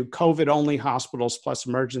into COVID-only hospitals plus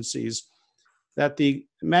emergencies, that the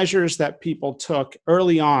measures that people took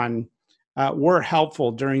early on were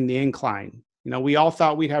helpful during the incline. You know, we all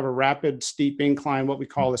thought we'd have a rapid, steep incline, what we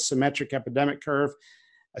call a symmetric epidemic curve,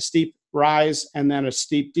 a steep rise and then a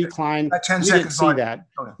steep decline. We didn't see that.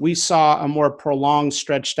 Okay. We saw a more prolonged,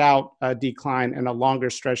 stretched out decline and a longer,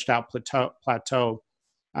 stretched out plateau.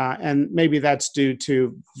 And maybe that's due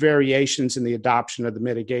to variations in the adoption of the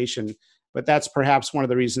mitigation. But that's perhaps one of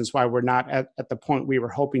the reasons why we're not at the point we were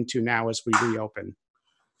hoping to now as we reopen.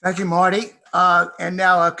 Thank you, Marty. And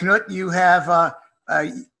now, Knut, you have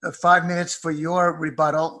 5 minutes for your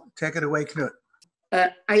rebuttal. Take it away, Knut.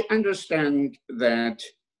 I understand that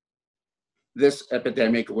this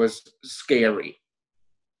epidemic was scary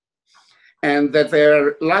and that there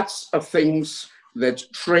are lots of things that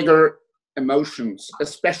trigger emotions,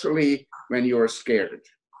 especially when you're scared.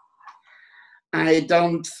 I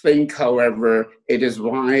don't think, however, it is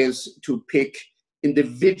wise to pick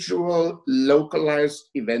individual localized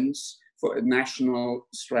events for a national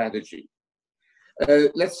strategy.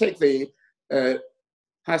 Let's take the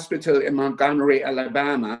hospital in Montgomery,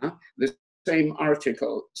 Alabama. The same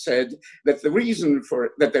article said that the reason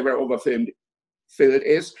for that they were overfilled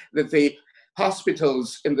is that the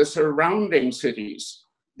hospitals in the surrounding cities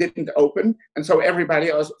didn't open, and so everybody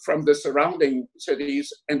else from the surrounding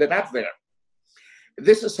cities ended up there.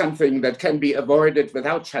 This is something that can be avoided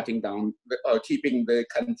without shutting down or keeping the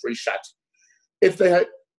country shut. If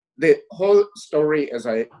the whole story, as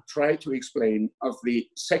I try to explain, of the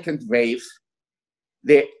second wave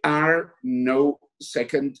There are no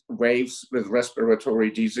second waves with respiratory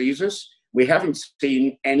diseases. We haven't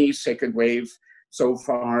seen any second wave so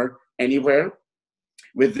far anywhere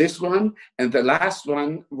with this one. And the last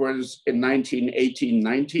one was in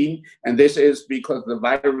 1918-19. And this is because the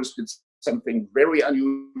virus did something very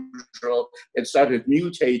unusual. It started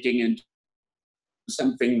mutating into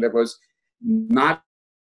something that was not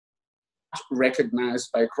recognized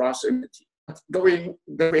by cross-immunity.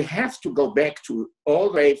 We have to go back to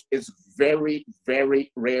all wave is very,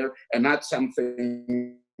 very rare and not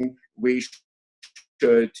something we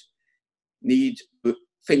should need to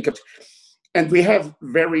think of. And we have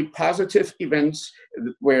very positive events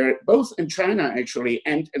where both in China actually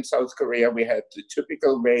and in South Korea, we had the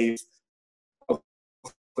typical wave of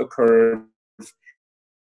the curve,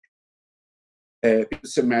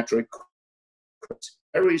 symmetric,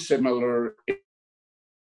 very similar.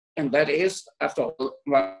 And that is, after all,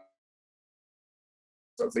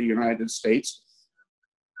 of the United States,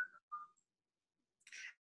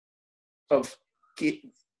 of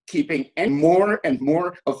keeping and more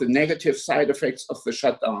of the negative side effects of the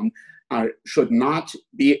shutdown should not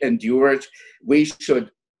be endured. We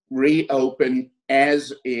should reopen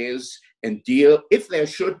as is and deal. If there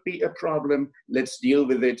should be a problem, let's deal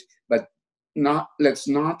with it, but let's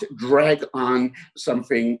not drag on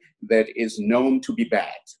something that is known to be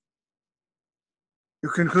bad. You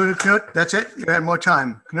concluded, Knut? That's it? You had more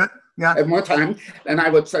time. Knut? Yeah. I have more time. And I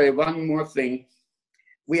would say one more thing.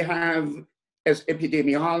 We have, as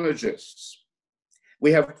epidemiologists,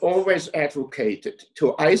 we have always advocated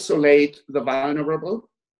to isolate the vulnerable.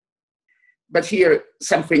 But here,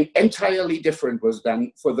 something entirely different was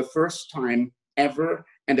done for the first time ever,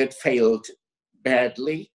 and it failed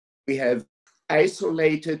badly. We have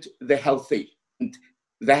isolated the healthy, and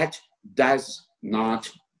that does not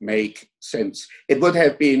make sense. It would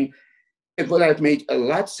have made a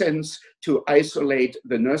lot of sense to isolate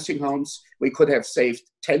the nursing homes. We could have saved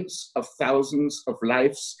tens of thousands of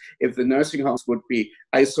lives if the nursing homes would be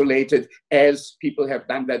isolated, as people have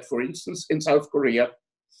done that, for instance, in South Korea.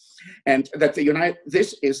 And that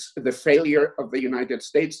this is the failure of the United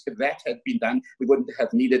States. If that had been done, we wouldn't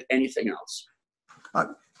have needed anything else.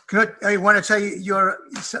 Knut, I want to tell you,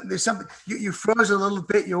 there's something, you froze a little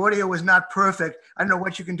bit. Your audio was not perfect. I don't know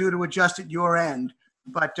what you can do to adjust at your end,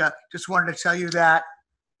 but just wanted to tell you that.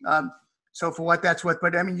 So for what that's worth,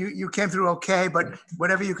 but I mean, you came through okay, but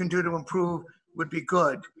whatever you can do to improve would be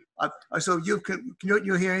good. So Knut,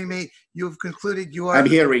 you're hearing me? You've concluded your— I'm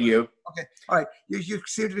hearing you. Okay, all right. You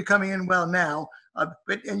seem to be coming in well now,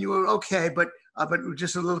 and you were okay, but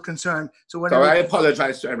just a little concerned. So I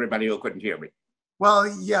apologize to everybody who couldn't hear me. Well,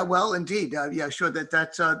 yeah, well, indeed. Yeah, sure,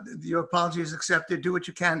 that's your apology is accepted. Do what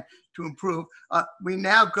you can to improve. We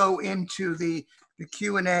now go into the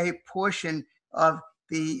Q&A portion of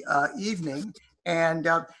the evening, and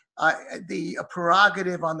the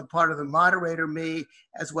prerogative on the part of the moderator, me,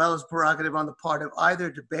 as well as prerogative on the part of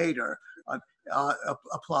either debater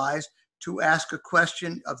applies to ask a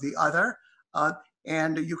question of the other.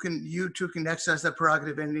 And you two can exercise that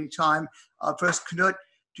prerogative at any time. First, Knut,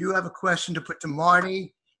 do you have a question to put to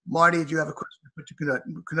Marty? Marty, do you have a question to put to Knut?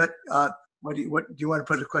 Knut, what do you want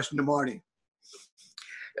to put a question to Marty?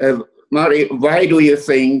 Marty, why do you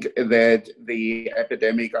think that the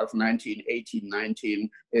epidemic of 1918-19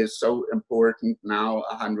 is so important now,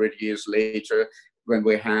 100 years later, when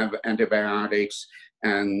we have antibiotics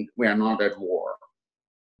and we are not at war?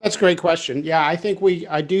 That's a great question. Yeah, I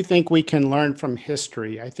do think we can learn from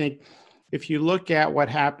history. I think if you look at what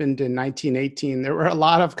happened in 1918, there were a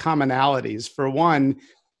lot of commonalities. For one,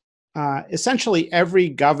 essentially every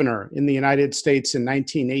governor in the United States in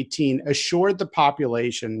 1918 assured the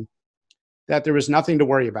population that there was nothing to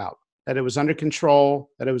worry about, that it was under control,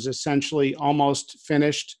 that it was essentially almost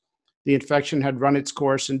finished. The infection had run its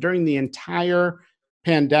course. And during the entire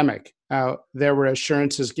pandemic, there were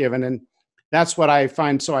assurances given. And that's what I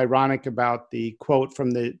find so ironic about the quote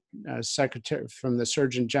from the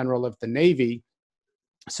Surgeon General of the Navy,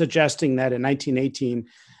 suggesting that in 1918,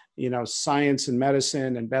 science and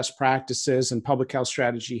medicine and best practices and public health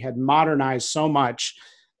strategy had modernized so much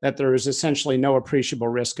that there was essentially no appreciable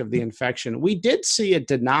risk of the infection. We did see a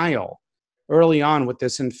denial early on with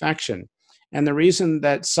this infection. And the reason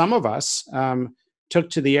that some of us took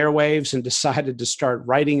to the airwaves and decided to start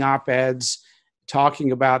writing op-eds,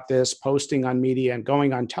 talking about this, posting on media, and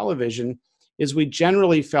going on television is we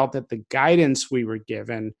generally felt that the guidance we were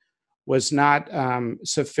given was not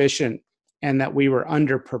sufficient and that we were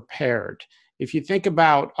underprepared. If you think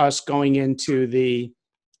about us going into the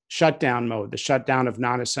shutdown mode, the shutdown of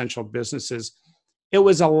non-essential businesses, it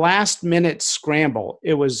was a last-minute scramble.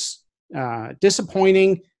 It was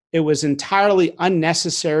disappointing. It was entirely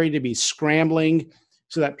unnecessary to be scrambling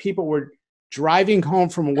so that people were driving home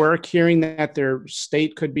from work, hearing that their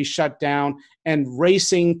state could be shut down, and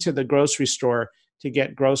racing to the grocery store to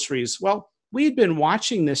get groceries. Well, we had been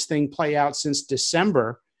watching this thing play out since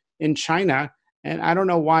December in China, and I don't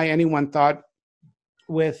know why anyone thought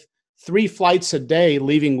with 3 flights a day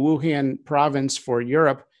leaving Wuhan province for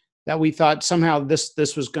Europe that we thought somehow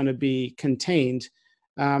this was going to be contained.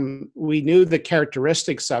 We knew the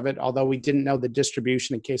characteristics of it, although we didn't know the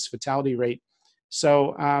distribution and case fatality rate.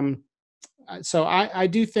 So I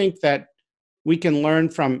do think that we can learn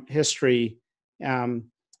from history.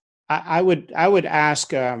 I would ask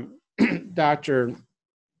Dr.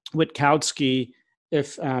 Wittkowski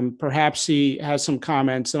if perhaps he has some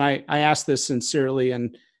comments, and I ask this sincerely,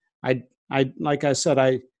 and I like I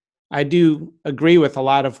said, I do agree with a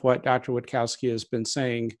lot of what Dr. Wittkowski has been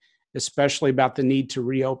saying, especially about the need to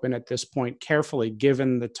reopen at this point carefully,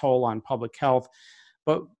 given the toll on public health.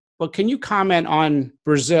 But can you comment on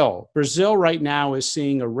Brazil? Brazil right now is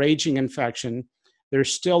seeing a raging infection. They're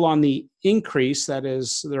still on the increase, that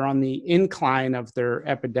is, they're on the incline of their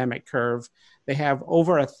epidemic curve. They have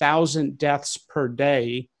over 1,000 deaths per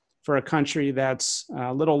day for a country that's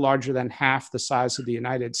a little larger than half the size of the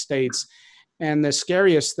United States. And the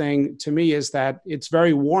scariest thing to me is that it's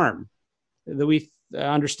very warm. We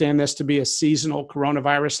understand this to be a seasonal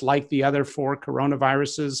coronavirus like the other 4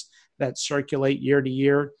 coronaviruses that circulate year to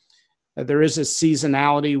year. There is a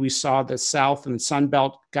seasonality. We saw the South and Sun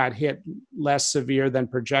Belt got hit less severe than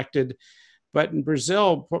projected. But in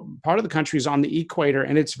Brazil, part of the country is on the equator,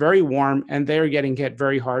 and it's very warm, and they're getting hit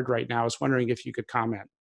very hard right now. I was wondering if you could comment.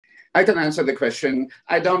 I can answer the question.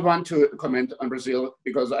 I don't want to comment on Brazil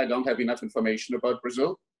because I don't have enough information about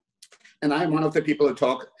Brazil. And I'm one of the people who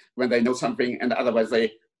talk when they know something, and otherwise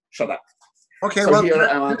they shut up. Okay, so well, here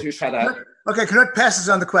I want to shut up. Okay, Knut passes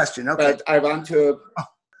on the question. Okay. But I want to,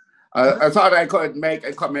 I thought I could make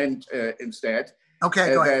a comment instead.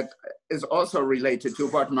 Okay, go ahead. That is also related to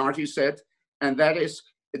what Marty said, and that is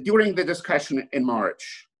during the discussion in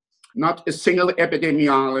March, not a single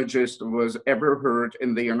epidemiologist was ever heard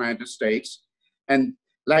in the United States. And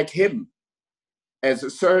like him, as a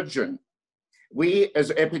surgeon, we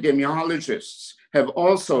as epidemiologists have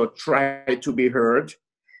also tried to be heard,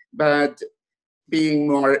 but being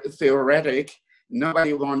more theoretic,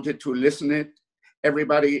 nobody wanted to listen it.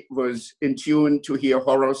 Everybody was in tune to hear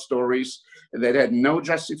horror stories that had no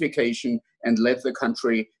justification and led the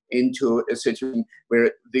country into a situation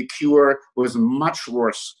where the cure was much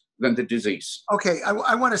worse than the disease. Okay,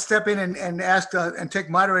 I want to step in and ask and take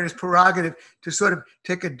moderator's prerogative to sort of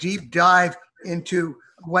take a deep dive into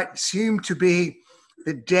what seemed to be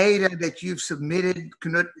the data that you've submitted,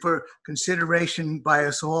 Knut, for consideration by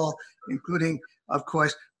us all, including, of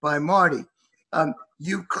course, by Marty.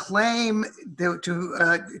 You claim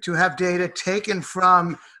to have data taken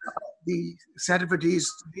from the Center for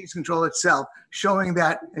Disease Control itself, showing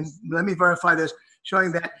that, and let me verify this,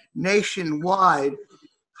 showing that nationwide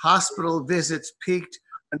hospital visits peaked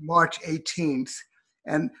on March 18th.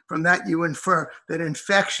 And from that, you infer that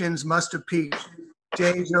infections must have peaked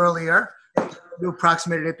days earlier. You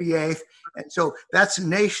approximated at the 8th. And so that's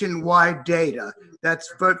nationwide data.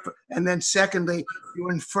 And then secondly, you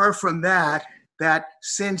infer from that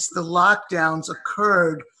since the lockdowns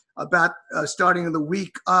occurred about starting in the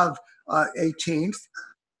week of 18th,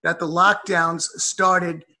 that the lockdowns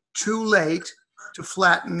started too late to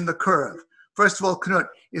flatten the curve. First of all, Knut,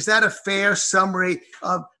 is that a fair summary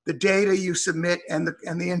of the data you submit and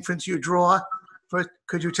the inference you draw? First,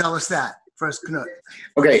 could you tell us that? First, Knut.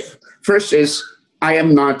 Okay, first is I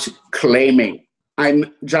am not claiming.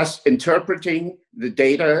 I'm just interpreting the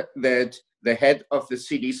data that the head of the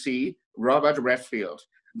CDC, Robert Redfield,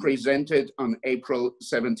 presented on April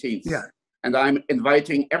 17th. Yeah. And I'm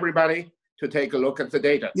inviting everybody to take a look at the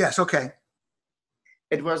data. Yes, okay.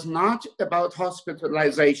 It was not about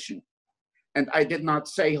hospitalization. And I did not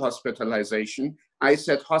say hospitalization. I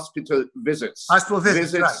said hospital visits. Hospital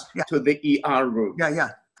visits, right. Yeah. To the ER room. Yeah, yeah.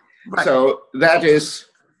 Right. So that is,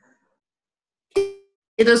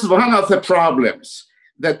 it is one of the problems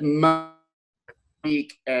that must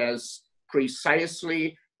speak as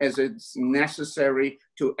precisely as it's necessary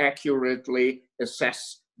to accurately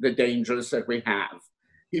assess the dangers that we have.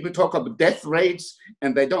 People talk about death rates,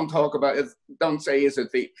 and they don't talk about it, don't say, is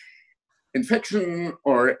it the infection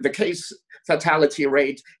or the case fatality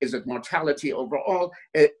rate? Is it mortality overall?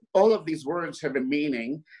 All of these words have a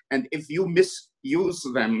meaning, and if you misuse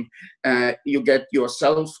them, you get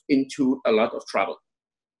yourself into a lot of trouble.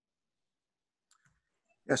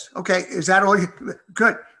 Yes. Okay. Is that all?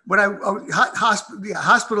 Good.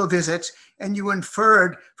 hospital visits, and you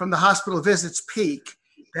inferred from the hospital visits peak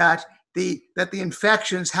that the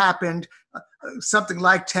infections happened something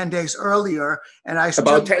like 10 days earlier, and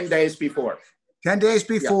about 10 days before. 10 days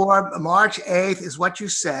before, March 8th is what you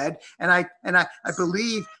said, and I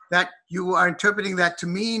believe that you are interpreting that to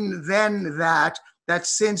mean then that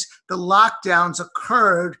since the lockdowns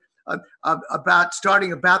occurred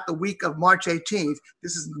starting about the week of March 18th,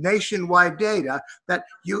 this is nationwide data,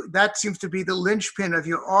 that seems to be the linchpin of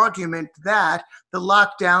your argument that the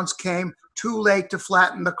lockdowns came too late to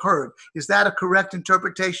flatten the curve. Is that a correct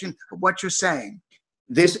interpretation of what you're saying?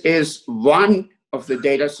 This is one of the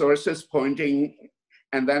data sources pointing,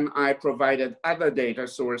 and then I provided other data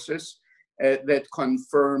sources that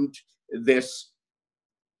confirmed this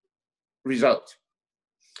result.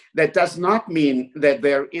 That does not mean that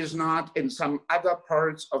there is not in some other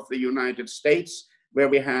parts of the United States where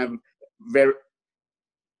we have a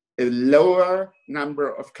lower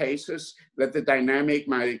number of cases that the dynamic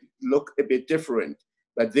might look a bit different.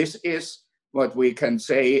 But this is what we can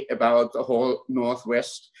say about the whole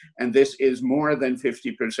Northwest, and this is more than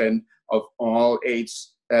 50% of all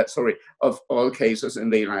of all cases in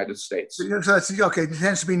the United States. So that's okay. It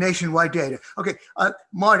tends to be nationwide data. Okay,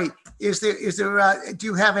 Marty, do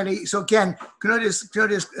you have any? So again, Knut is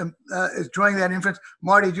drawing that inference.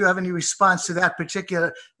 Marty, do you have any response to that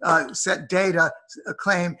particular set data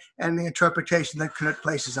claim and the interpretation that Knut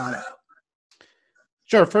places on it?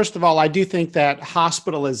 Sure. First of all, I do think that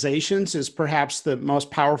hospitalizations is perhaps the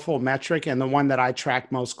most powerful metric and the one that I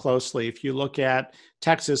track most closely. If you look at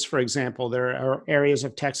Texas, for example, there are areas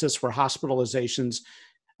of Texas where hospitalizations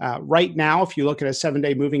right now, if you look at a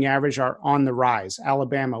 7-day moving average, are on the rise.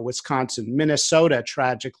 Alabama, Wisconsin, Minnesota,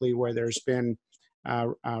 tragically, where there's been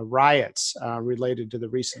riots related to the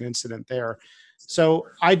recent incident there. So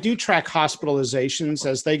I do track hospitalizations.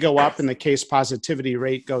 As they go up and the case positivity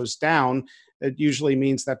rate goes down, it usually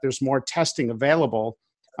means that there's more testing available.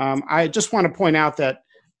 I just want to point out that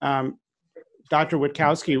Dr.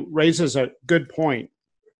 Wittkowski raises a good point.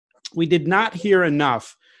 We did not hear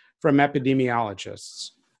enough from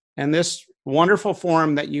epidemiologists. And this wonderful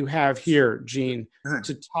forum that you have here, Gene,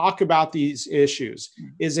 to talk about these issues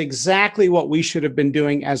is exactly what we should have been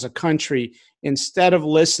doing as a country instead of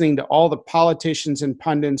listening to all the politicians and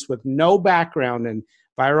pundits with no background in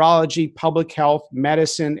virology, public health,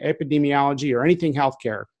 medicine, epidemiology, or anything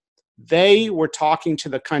healthcare. They were talking to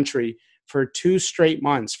the country for 2 straight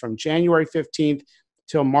months, from January 15th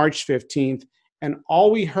till March 15th, and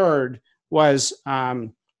all we heard was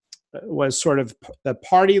sort of the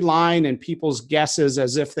party line and people's guesses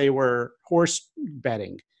as if they were horse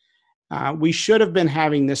betting. We should have been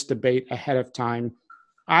having this debate ahead of time.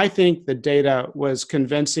 I think the data was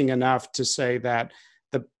convincing enough to say that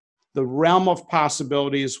the realm of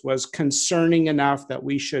possibilities was concerning enough that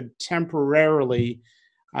we should temporarily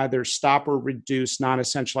either stop or reduce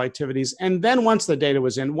non-essential activities. And then once the data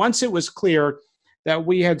was in, once it was clear that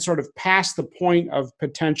we had sort of passed the point of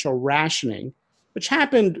potential rationing, which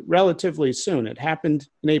happened relatively soon, it happened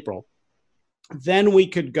in April, then we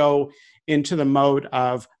could go into the mode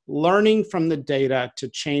of learning from the data to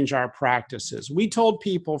change our practices. We told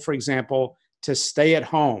people, for example, to stay at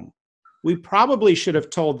home. We probably should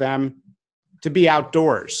have told them to be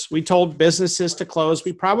outdoors. We told businesses to close.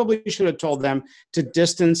 We probably should have told them to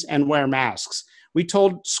distance and wear masks. We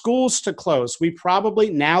told schools to close. We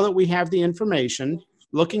probably, now that we have the information,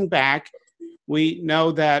 looking back, we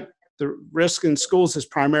know that the risk in schools is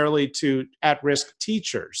primarily to at-risk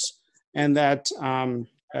teachers, and that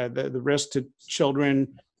the risk to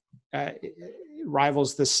children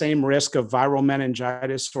rivals the same risk of viral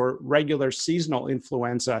meningitis or regular seasonal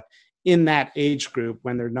influenza in that age group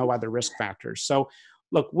when there are no other risk factors. So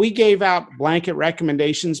look, we gave out blanket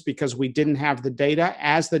recommendations because we didn't have the data.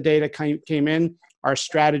 As the data came in, our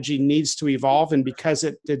strategy needs to evolve. And because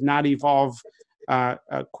it did not evolve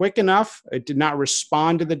quick enough, it did not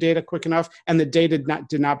respond to the data quick enough, and the data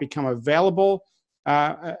did not become available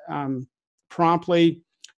promptly,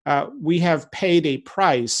 we have paid a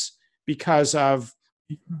price because of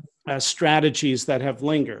strategies that have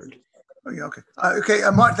lingered. Okay.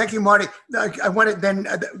 Thank you, Marty. I want to then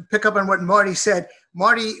pick up on what Marty said.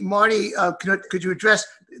 Marty, could you address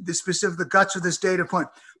the guts of this data point?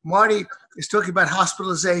 Marty is talking about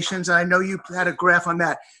hospitalizations, and I know you had a graph on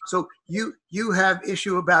that. So you have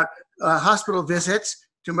issue about hospital visits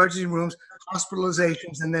to emergency rooms,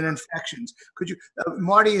 hospitalizations, and then infections. Could you?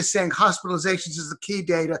 Marty is saying hospitalizations is the key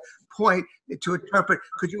data point to interpret.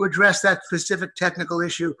 Could you address that specific technical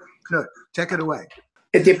issue? Knut, take it away.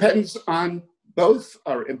 It depends on, both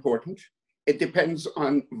are important. it depends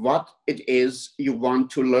on what it is you want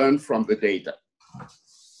to learn from the data.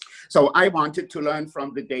 So I wanted to learn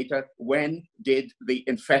from the data, when did the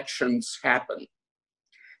infections happen?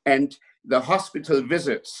 And the hospital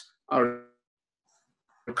visits are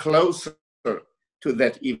closer to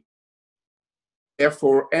that event.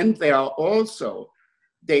 Therefore, and they are also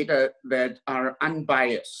data that are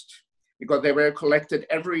unbiased, because they were collected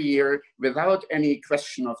every year without any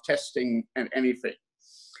question of testing and anything.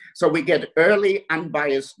 So we get early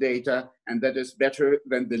unbiased data, and that is better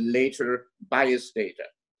than the later biased data.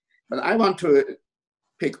 But I want to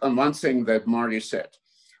pick on one thing that Marty said.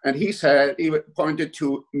 And he said, he pointed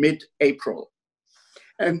to mid-April.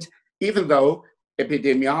 And even though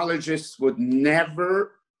epidemiologists would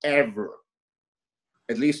never, ever,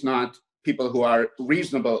 at least not people who are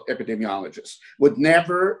reasonable epidemiologists, would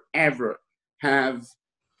never, ever have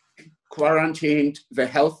quarantined the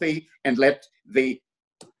healthy and let the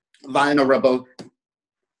vulnerable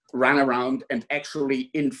run around and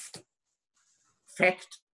actually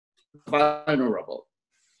infect vulnerable.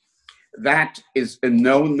 That is a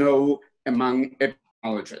no-no among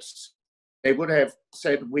epidemiologists. They would have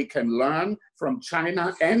said we can learn from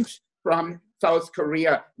China and from South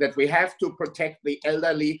Korea that we have to protect the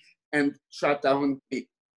elderly and shut down the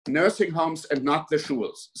nursing homes and not the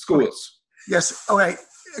schools. Yes. All right.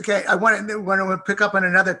 Okay. I want to pick up on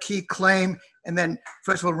another key claim, and then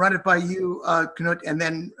first we'll run it by you, Knut, and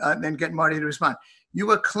then get Marty to respond. You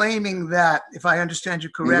were claiming that, if I understand you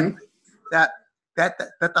correctly, that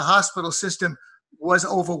the hospital system was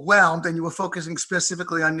overwhelmed, and you were focusing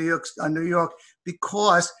specifically on New York,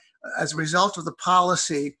 because as a result of the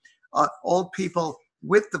policy, old people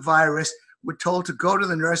with the virus were told to go to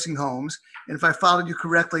the nursing homes, and if I followed you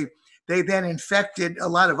correctly, they then infected a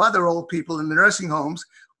lot of other old people in the nursing homes,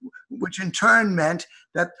 which in turn meant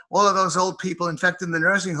that all of those old people infected in the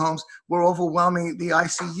nursing homes were overwhelming the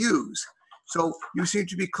ICUs. So you seem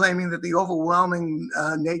to be claiming that the overwhelming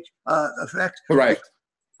effect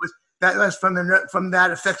was from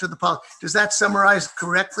that effect of the policy. Does that summarize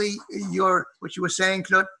correctly what you were saying,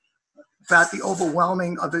 Knut, about the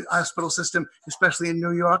overwhelming of the hospital system, especially in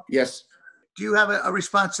New York? Yes. Do you have a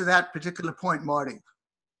response to that particular point, Marty?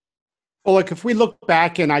 Well, look, if we look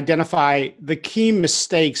back and identify the key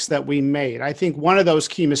mistakes that we made, I think one of those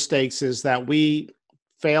key mistakes is that we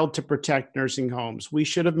failed to protect nursing homes. We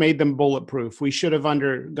should have made them bulletproof. We should have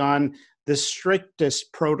undergone the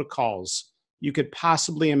strictest protocols you could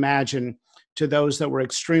possibly imagine to those that were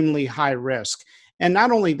extremely high risk. And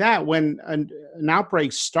not only that, when an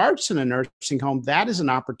outbreak starts in a nursing home, that is an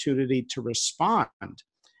opportunity to respond.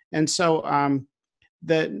 And so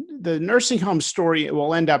the nursing home story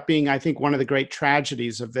will end up being, I think, one of the great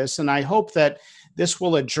tragedies of this. And I hope that this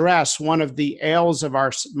will address one of the ails of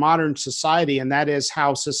our modern society, and that is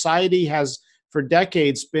how society has, for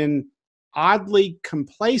decades, been oddly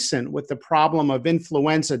complacent with the problem of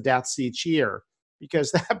influenza deaths each year,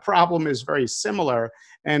 because that problem is very similar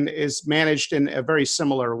and is managed in a very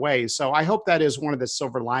similar way. So I hope that is one of the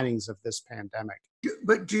silver linings of this pandemic.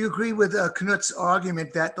 But do you agree with Knut's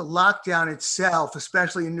argument that the lockdown itself,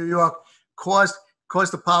 especially in New York, caused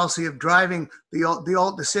the policy of driving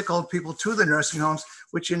the sick old people to the nursing homes,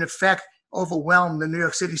 which in effect overwhelmed the New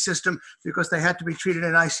York City system because they had to be treated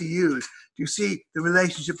in ICUs? Do you see the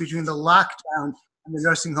relationship between the lockdown and the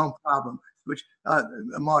nursing home problem? Which,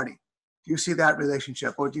 Marty, do you see that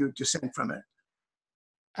relationship, or do you dissent from it?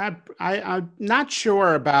 I'm not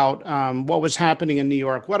sure about what was happening in New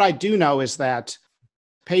York. What I do know is that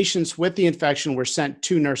patients with the infection were sent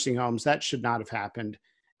to nursing homes. That should not have happened.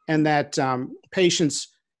 And that patients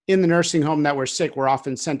in the nursing home that were sick were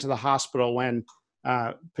often sent to the hospital when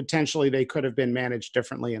potentially they could have been managed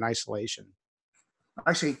differently in isolation.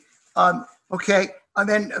 I see. Okay. And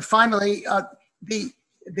then finally, the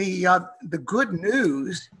good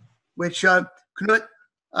news, which Knut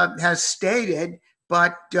has stated,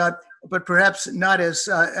 but perhaps not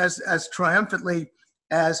as triumphantly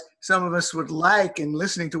as some of us would like in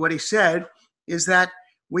listening to what he said, is that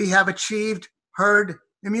we have achieved herd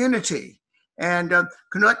immunity. And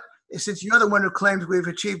Knut, since you're the one who claims we've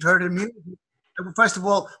achieved herd immunity, first of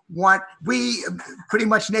all, we pretty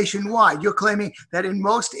much nationwide, you're claiming that in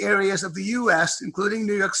most areas of the U.S., including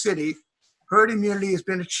New York City, herd immunity has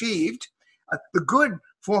been achieved. The good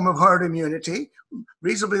form of herd immunity,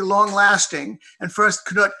 reasonably long-lasting. And first,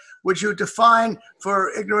 Knut, would you define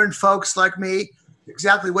for ignorant folks like me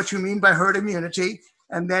exactly what you mean by herd immunity?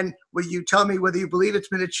 And then will you tell me whether you believe it's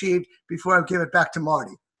been achieved before I give it back to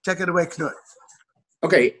Marty? Take it away, Knut.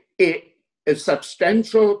 Okay, a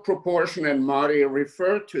substantial proportion, and Marty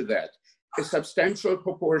referred to that, a substantial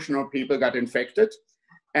proportion of people got infected,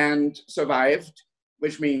 and survived,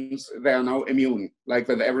 which means they are now immune, like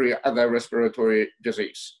with every other respiratory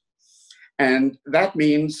disease. And that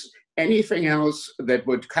means anything else that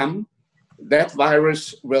would come, that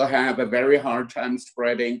virus will have a very hard time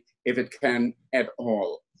spreading if it can at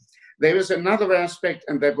all. There is another aspect,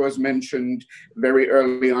 and that was mentioned very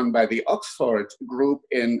early on by the Oxford group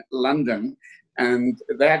in London, and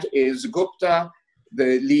that is Gupta,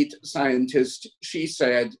 the lead scientist. She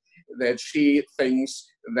said that she thinks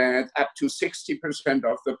that up to 60%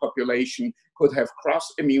 of the population could have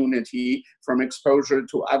cross immunity from exposure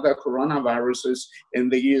to other coronaviruses in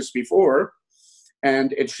the years before.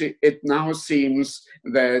 And it now seems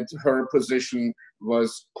that her position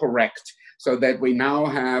was correct, so that we now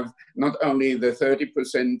have not only the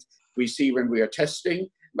 30% we see when we are testing,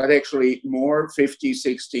 but actually more, 50,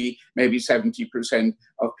 60, maybe 70%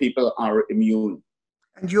 of people are immune.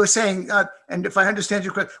 And you're saying, and if I understand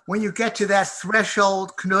you correctly, when you get to that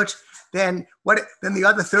threshold, Knut, then the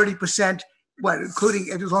other 30%, including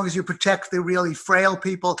as long as you protect the really frail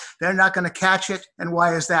people, they're not going to catch it? And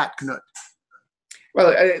why is that, Knut?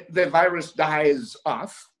 Well, the virus dies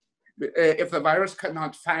off. If the virus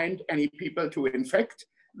cannot find any people to infect,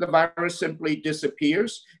 the virus simply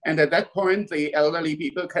disappears. And at that point, the elderly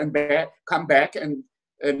people can come back and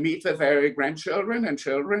meet with their grandchildren and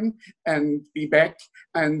children and be back,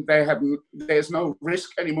 and there's no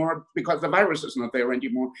risk anymore because the virus is not there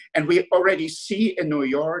anymore. And we already see in New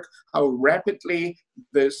York how rapidly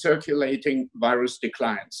the circulating virus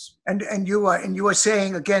declines. And you are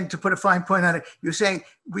saying, again, to put a fine point on it, you're saying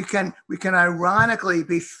we can ironically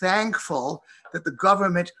be thankful that the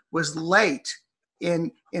government was late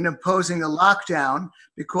in imposing a lockdown,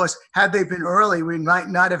 because had they been early, we might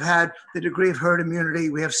not have had the degree of herd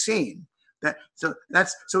immunity we have seen. So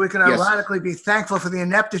we can ironically be thankful for the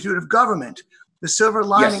ineptitude of government, the silver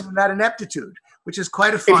lining of that ineptitude, which is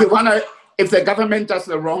quite a fine. If the government does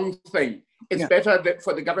the wrong thing, it's better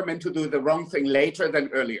for the government to do the wrong thing later than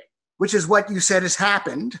earlier. Which is what you said has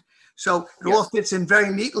happened. So it all fits in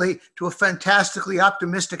very neatly to a fantastically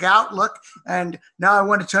optimistic outlook. And now I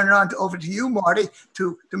want to turn it over to you, Marty,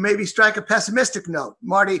 to maybe strike a pessimistic note.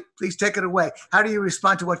 Marty, please take it away. How do you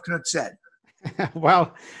respond to what Knut said?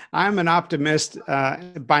 Well, I'm an optimist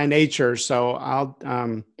by nature, so I'll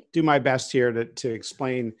do my best here to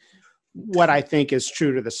explain what I think is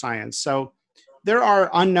true to the science. So there are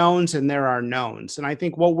unknowns and there are knowns. And I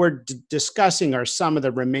think what we're discussing are some of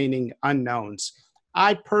the remaining unknowns.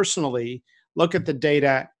 I personally look at the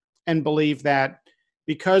data and believe that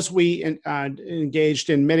because we engaged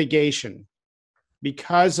in mitigation,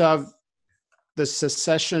 because of the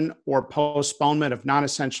cessation or postponement of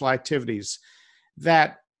non-essential activities,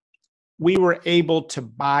 that we were able to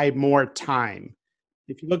buy more time.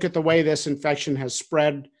 If you look at the way this infection has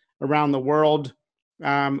spread around the world,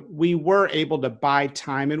 we were able to buy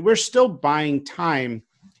time, and we're still buying time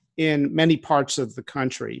in many parts of the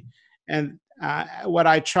country. And what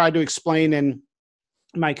I tried to explain in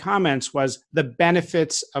my comments was the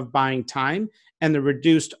benefits of buying time and the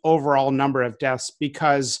reduced overall number of deaths,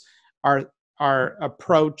 because our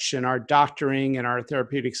approach and our doctoring and our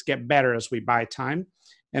therapeutics get better as we buy time,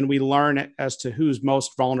 and we learn as to who's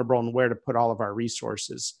most vulnerable and where to put all of our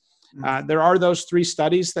resources. There are those 3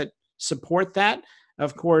 studies that support that.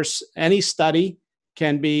 Of course, any study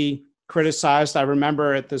can be criticized. I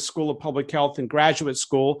remember at the School of Public Health in graduate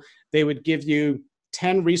school, they would give you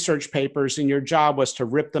 10 research papers, and your job was to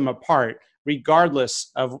rip them apart,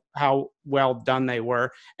 regardless of how well done they were.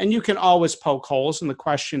 And you can always poke holes. And the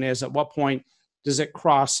question is, at what point does it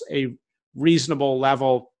cross a reasonable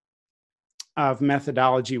level of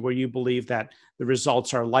methodology where you believe that the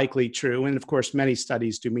results are likely true? And of course, many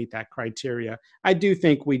studies do meet that criteria. I do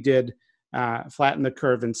think we did flatten the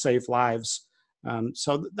curve and save lives.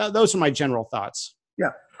 So those are my general thoughts.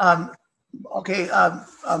 Yeah. Okay,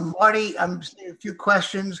 Marty, I'm seeing a few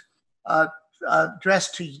questions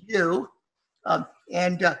addressed to you,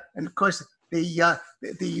 and of course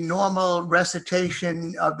the normal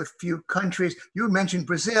recitation of the few countries. You mentioned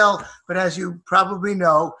Brazil, but as you probably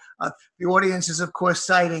know, the audience is of course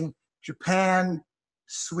citing Japan,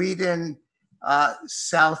 Sweden,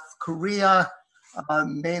 South Korea,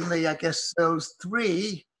 mainly I guess those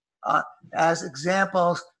 3 as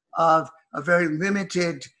examples of a very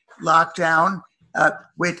limited lockdown,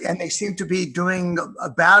 and they seem to be doing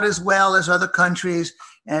about as well as other countries.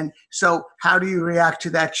 And so how do you react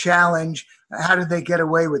to that challenge? How did they get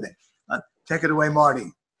away with it? Take it away,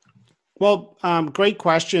 Marty. Well, great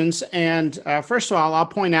questions. And first of all, I'll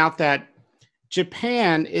point out that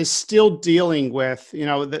Japan is still dealing with,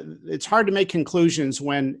 it's hard to make conclusions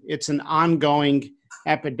when it's an ongoing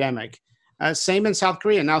epidemic. Same in South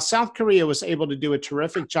Korea. Now, South Korea was able to do a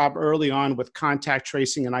terrific job early on with contact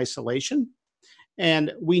tracing and isolation.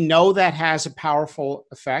 And we know that has a powerful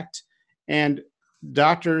effect. And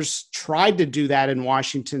doctors tried to do that in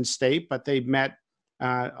Washington state, but they met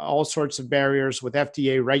all sorts of barriers with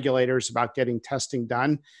FDA regulators about getting testing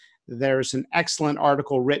done. There's an excellent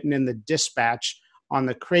article written in the Dispatch on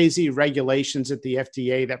the crazy regulations at the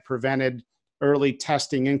FDA that prevented early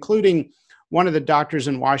testing, including one of the doctors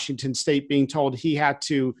in Washington state being told he had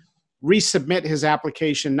to resubmit his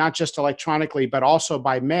application, not just electronically, but also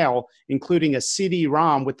by mail, including a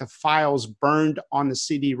CD-ROM with the files burned on the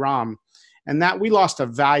CD-ROM. And that we lost a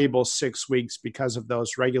valuable 6 weeks because of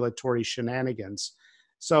those regulatory shenanigans.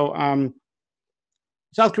 So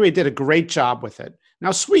South Korea did a great job with it.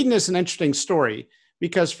 Now, Sweden is an interesting story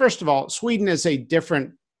because, first of all, Sweden is a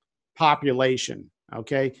different population,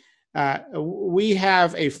 okay? We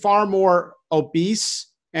have a far more obese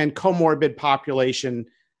and comorbid population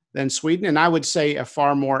than Sweden, and I would say a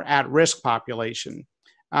far more at-risk population.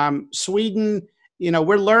 Sweden,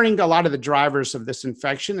 we're learning a lot of the drivers of this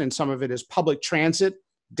infection, and some of it is public transit,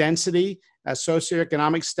 density,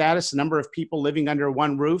 socioeconomic status, the number of people living under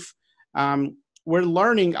one roof. We're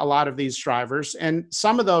learning a lot of these drivers, and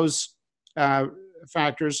some of those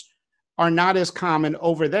factors are not as common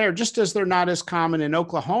over there, just as they're not as common in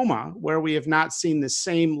Oklahoma, where we have not seen the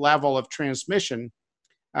same level of transmission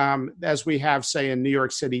as we have, say, in New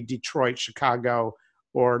York City, Detroit, Chicago,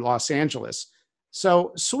 or Los Angeles.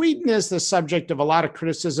 So Sweden is the subject of a lot of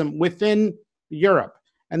criticism within Europe.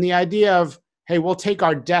 And the idea of, hey, we'll take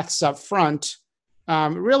our deaths up front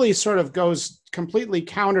really sort of goes completely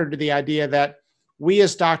counter to the idea that we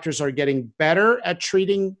as doctors are getting better at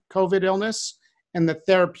treating COVID illness and the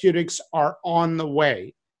therapeutics are on the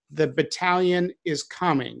way. The battalion is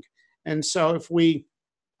coming. And so if we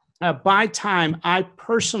buy time, I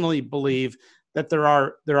personally believe that there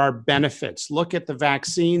are benefits. Look at the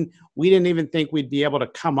vaccine. We didn't even think we'd be able to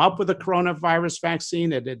come up with a coronavirus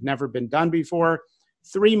vaccine. It had never been done before.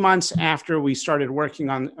 3 months after we started working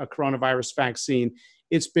on a coronavirus vaccine,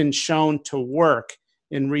 it's been shown to work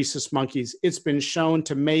in rhesus monkeys. It's been shown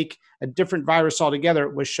to make a different virus altogether.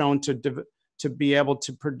 It was shown to be able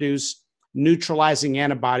to produce neutralizing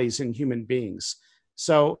antibodies in human beings.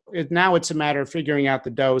 So now it's a matter of figuring out the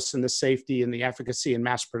dose and the safety and the efficacy and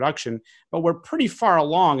mass production, but we're pretty far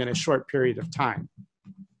along in a short period of time.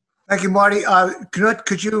 Thank you, Marty. Knut,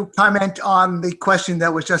 could you comment on the question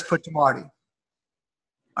that was just put to Marty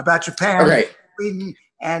about Japan, okay. Sweden,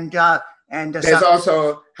 and there's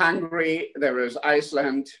also Hungary, there is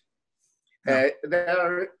Iceland.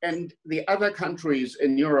 And the other countries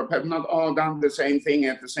in Europe have not all done the same thing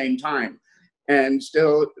at the same time. And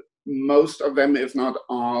still, most of them, if not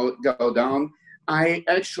all, go down. I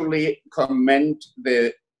actually commend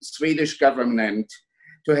the Swedish government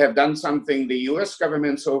to have done something the US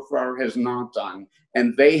government so far has not done.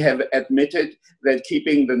 And they have admitted that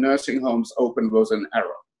keeping the nursing homes open was an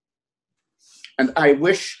error. And I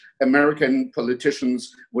wish American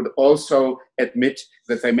politicians would also admit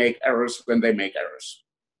that they make errors when they make errors.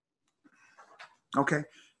 Okay,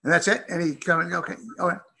 and that's it? Any comment? Okay, all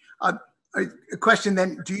right. A question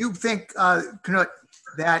then, do you think, Knut,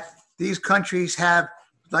 that these countries have,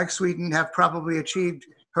 like Sweden, have probably achieved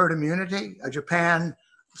herd immunity? Japan,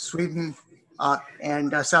 Sweden,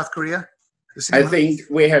 and South Korea? I think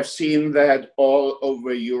we have seen that all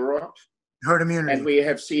over Europe. Herd immunity. And we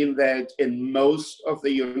have seen that in most of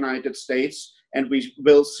the United States, and we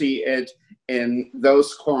will see it in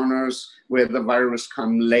those corners where the virus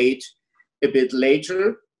come late, a bit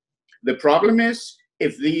later. The problem is,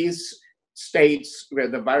 if these states where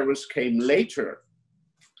the virus came later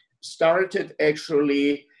started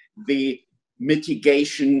actually the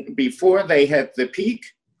mitigation before they had the peak,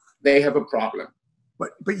 they have a problem.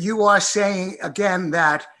 But you are saying, again,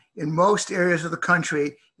 that in most areas of the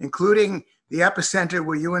country, including the epicenter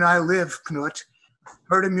where you and I live, Knut,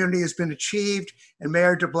 herd immunity has been achieved, and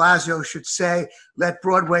Mayor de Blasio should say, let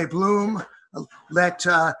Broadway bloom, let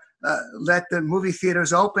the movie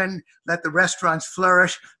theaters open, let the restaurants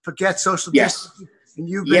flourish, forget social distancing. And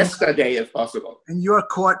you've been, yesterday, if possible. And you're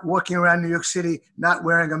caught walking around New York City not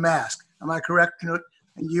wearing a mask. Am I correct, Knut?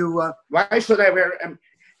 And you... Why should I wear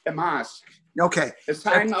a mask? Okay. A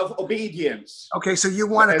sign of obedience. Okay, so you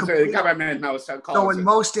want to complete... the government now so in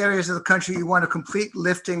most areas of the country, you want a complete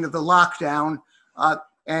lifting of the lockdown.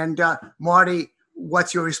 And Marty,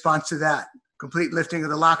 what's your response to that? Complete lifting of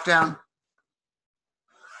the lockdown?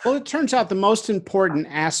 Well, it turns out the most important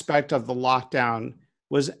aspect of the lockdown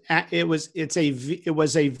was it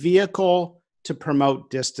was a vehicle to promote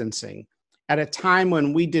distancing. at a time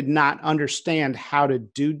when we did not understand how to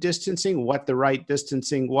do distancing, what the right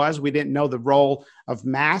distancing was. We didn't know the role of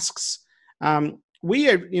masks.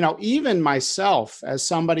 Even myself, as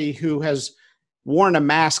somebody who has worn a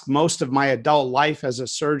mask most of my adult life as a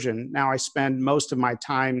surgeon, now I spend most of my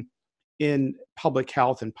time in public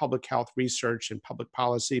health and public health research and public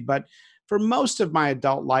policy. But for most of my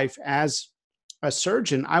adult life as a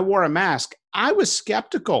surgeon, I wore a mask. I was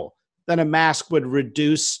skeptical that a mask would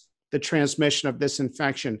reduce the transmission of this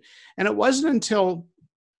infection. And it wasn't until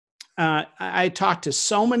I talked to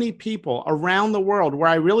so many people around the world where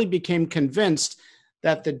I really became convinced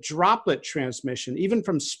that the droplet transmission, even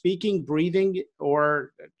from speaking, breathing,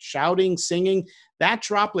 or shouting, singing, that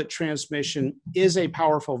droplet transmission is a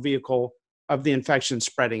powerful vehicle of the infection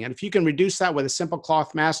spreading. And if you can reduce that with a simple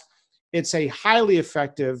cloth mask, it's a highly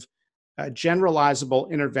effective, generalizable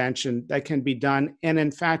intervention that can be done. And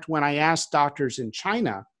in fact, when I asked doctors in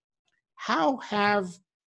China, how have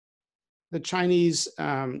the Chinese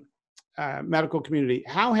medical community,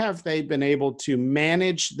 how have they been able to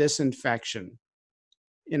manage this infection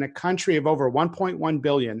in a country of over 1.1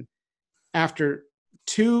 billion after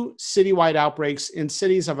 2 citywide outbreaks in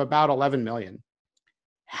cities of about 11 million?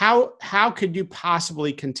 How could you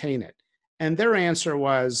possibly contain it? And their answer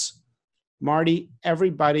was, Marty,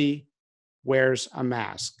 everybody wears a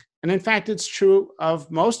mask. And in fact, it's true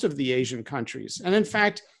of most of the Asian countries. And in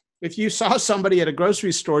fact, if you saw somebody at a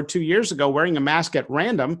grocery store 2 years ago wearing a mask at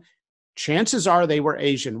random, chances are they were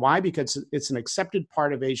Asian. Why? Because it's an accepted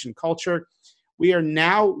part of Asian culture. We are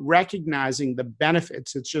now recognizing the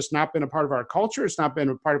benefits. It's just not been a part of our culture. It's not been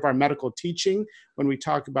a part of our medical teaching when we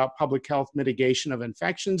talk about public health mitigation of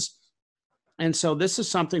infections. And so this is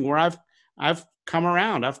something where I've come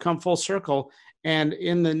around. I've come full circle. And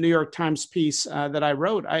in the New York Times piece that I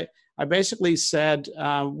wrote, I basically said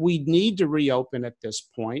we need to reopen at this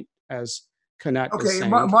point, as Knut is saying.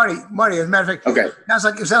 Marty, as a matter of fact, Okay.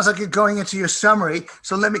 it sounds like you're going into your summary.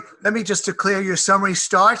 So let me just declare your summary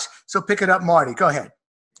starts. So pick it up, Marty. Go ahead.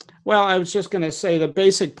 Well, I was just going to say the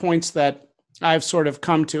basic points that I've sort of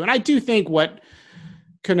come to, and I do think what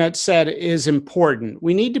Knut said is important.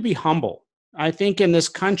 We need to be humble. I think in this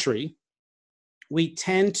country, we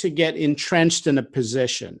tend to get entrenched in a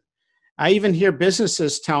position. I even hear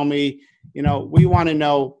businesses tell me, we want to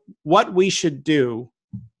know what we should do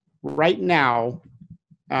right now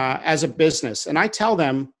as a business. And I tell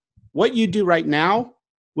them, what you do right now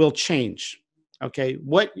will change. Okay,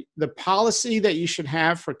 what the policy that you should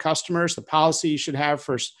have for customers, the policy you should have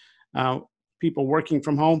for people working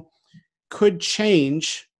from home could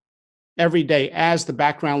change every day as the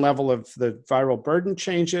background level of the viral burden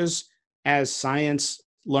changes, as science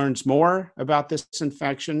learns more about this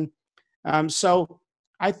infection. So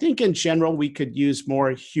I think in general, we could use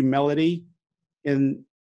more humility in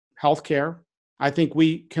healthcare. I think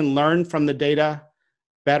we can learn from the data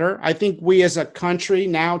better. I think we as a country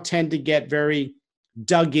now tend to get very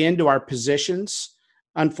dug into our positions.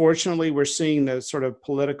 Unfortunately, we're seeing the sort of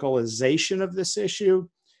politicalization of this issue.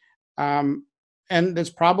 And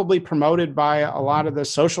it's probably promoted by a lot of the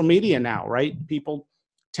social media now, right? People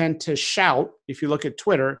tend to shout. If you look at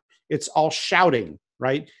Twitter, it's all shouting,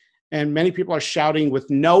 right? And many people are shouting with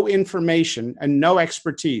no information and no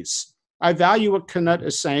expertise. I value what Knut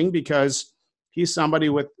is saying because he's somebody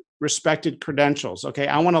with respected credentials. Okay,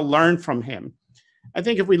 I want to learn from him. I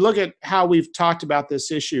think if we look at how we've talked about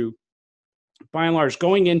this issue, by and large,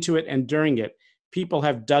 going into it and during it, people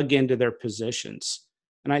have dug into their positions.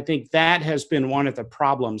 And I think that has been one of the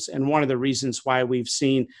problems and one of the reasons why we've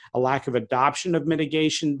seen a lack of adoption of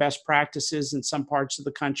mitigation best practices in some parts of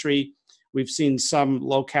the country. We've seen some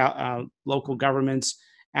local governments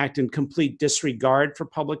act in complete disregard for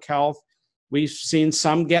public health. We've seen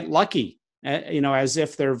some get lucky, as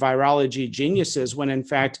if they're virology geniuses, when in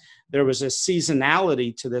fact there was a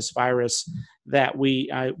seasonality to this virus that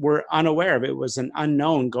we were unaware of. It was an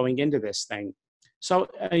unknown going into this thing. So,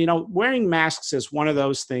 wearing masks is one of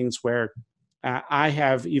those things where I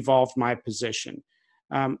have evolved my position.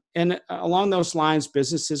 And along those lines,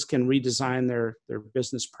 businesses can redesign their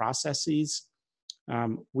business processes.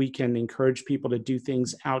 We can encourage people to do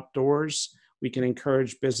things outdoors. We can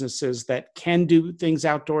encourage businesses that can do things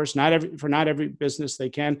outdoors. For not every business they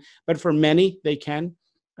can, but for many they can,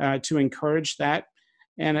 to encourage that.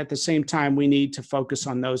 And at the same time, we need to focus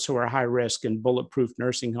on those who are high risk and bulletproof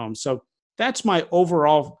nursing homes. So that's my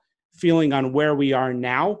overall feeling on where we are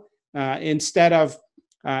now, instead of,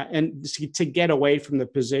 and to get away from the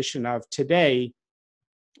position of today,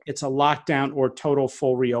 it's a lockdown or total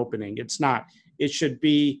full reopening. It's not. It should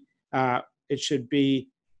be a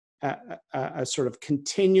sort of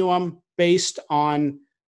continuum based on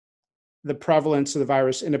the prevalence of the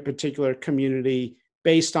virus in a particular community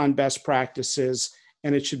based on best practices,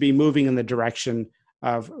 and it should be moving in the direction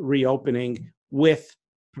of reopening with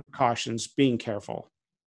precautions, being careful.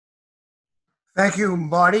 Thank you,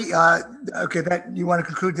 Marty. Okay, that you want to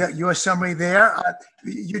conclude that your summary there.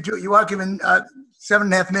 You are given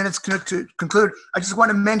 7.5 minutes, Knut, to conclude. I just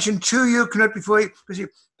want to mention to you, Knut,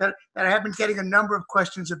 that I have been getting a number of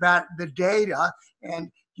questions about the data, and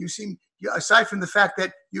you seem, aside from the fact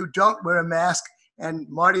that you don't wear a mask and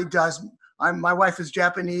Marty does. My wife is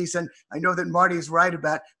Japanese, and I know that Marty is right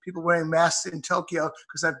about people wearing masks in Tokyo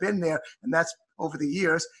because I've been there, and that's over the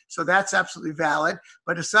years. So that's absolutely valid.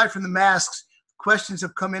 But aside from the masks, questions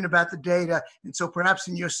have come in about the data. And so perhaps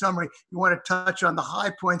in your summary, you want to touch on the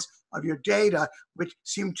high points of your data, which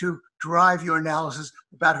seem to drive your analysis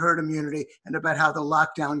about herd immunity and about how the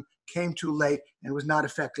lockdown came too late and was not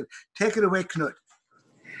effective. Take it away, Knut.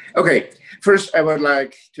 Okay, first I would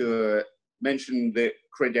like to mention the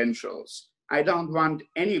credentials. I don't want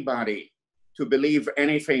anybody to believe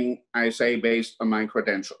anything I say based on my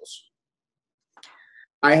credentials.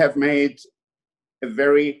 I have made a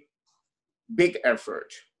very big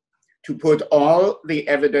effort to put all the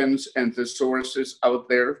evidence and the sources out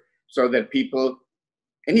there so that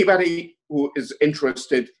anybody who is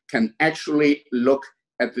interested can actually look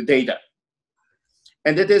at the data.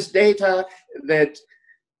 And it is data that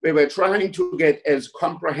we were trying to get as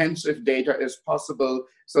comprehensive data as possible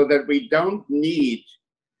so that we don't need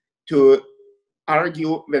to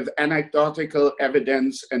argue with anecdotal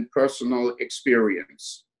evidence and personal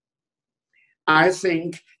experience. I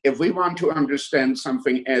think if we want to understand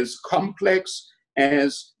something as complex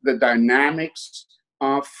as the dynamics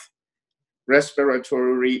of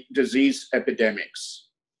respiratory disease epidemics,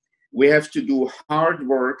 we have to do hard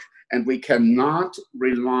work, and we cannot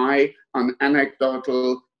rely on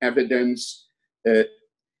anecdotal evidence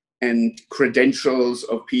and credentials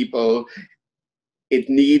of people. It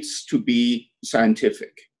needs to be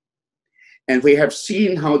scientific. And we have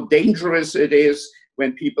seen how dangerous it is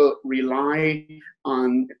when people rely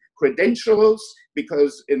on credentials,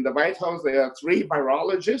 because in the White House there are 3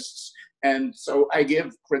 virologists, and so I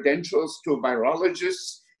give credentials to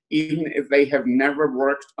virologists even if they have never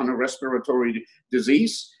worked on a respiratory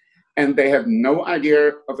disease and they have no idea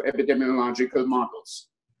of epidemiological models.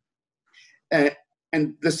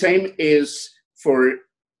 And the same is for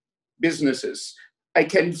businesses. I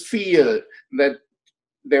can feel that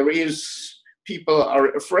there is, people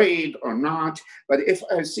are afraid or not, but if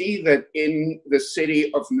I see that in the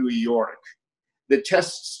city of New York, the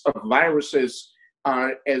tests of viruses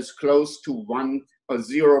are as close to 1 or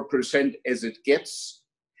 0% as it gets,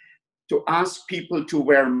 to ask people to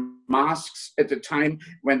wear masks at the time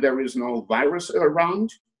when there is no virus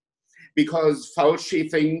around, because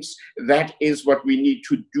Fauci thinks that is what we need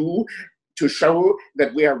to do to show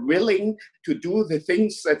that we are willing to do the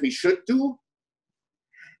things that we should do.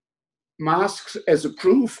 Masks as a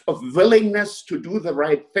proof of willingness to do the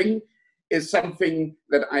right thing is something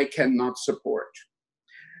that I cannot support.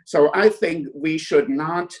 So I think we should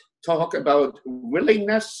not talk about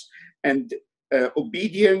willingness and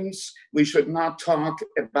obedience. We should not talk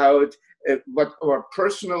about what our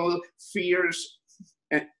personal fears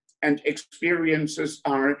and experiences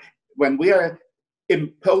are. When we are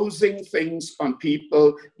imposing things on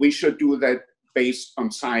people, we should do that based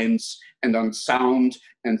on science and on sound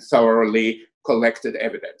and thoroughly collected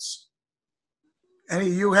evidence.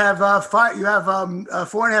 And you have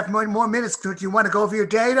 4.5 more minutes. Do you want to go over your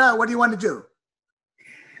data? What do you want to do?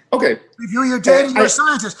 Okay. Review your data. You're a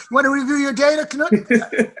scientist. You want to review your data, Knut?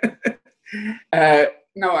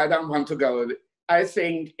 No, I don't want to go. I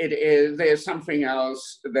think there's something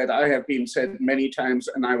else that I have been said many times,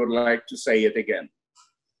 and I would like to say it again.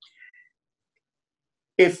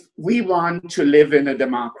 If we want to live in a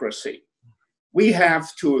democracy, we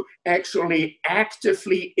have to actually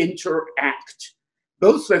actively interact,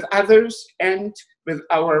 both with others and with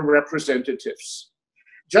our representatives.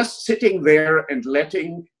 Just sitting there and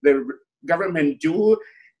letting the government do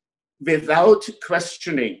without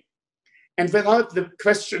questioning, and without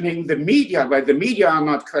questioning the media, but the media are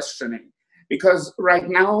not questioning, because right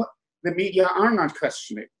now the media are not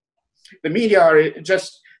questioning. The media are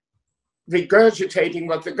just regurgitating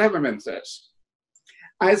what the government says.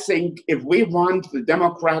 I think if we want the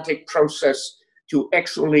democratic process to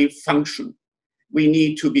actually function, we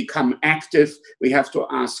need to become active, we have to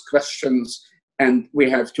ask questions, and we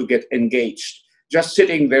have to get engaged. Just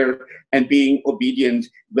sitting there and being obedient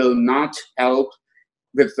will not help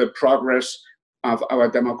with the progress of our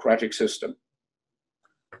democratic system.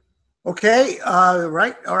 Okay, all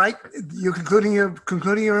right. You concluding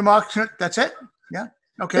your remarks? That's it? Yeah.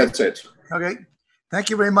 Okay. That's it. Okay. Thank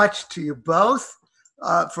you very much to you both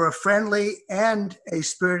for a friendly and a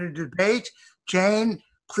spirited debate. Jane,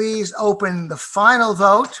 please open the final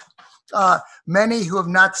vote. Many who have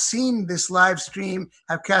not seen this live stream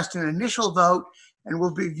have cast an initial vote and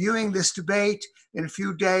will be viewing this debate in a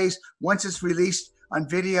few days. Once it's released on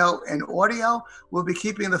video and audio, we'll be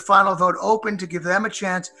keeping the final vote open to give them a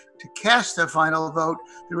chance to cast their final vote.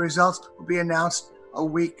 The results will be announced a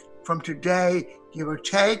week from today, give or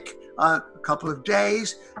take a couple of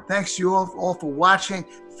days. Thanks to you all for watching.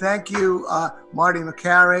 Thank you, Marty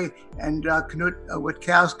Makary and Knut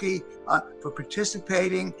Wittkowski for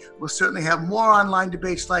participating. We'll certainly have more online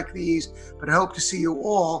debates like these, but I hope to see you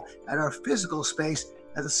all at our physical space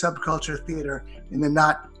at the Subculture Theater in the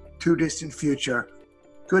not too distant future.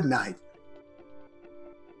 Good night.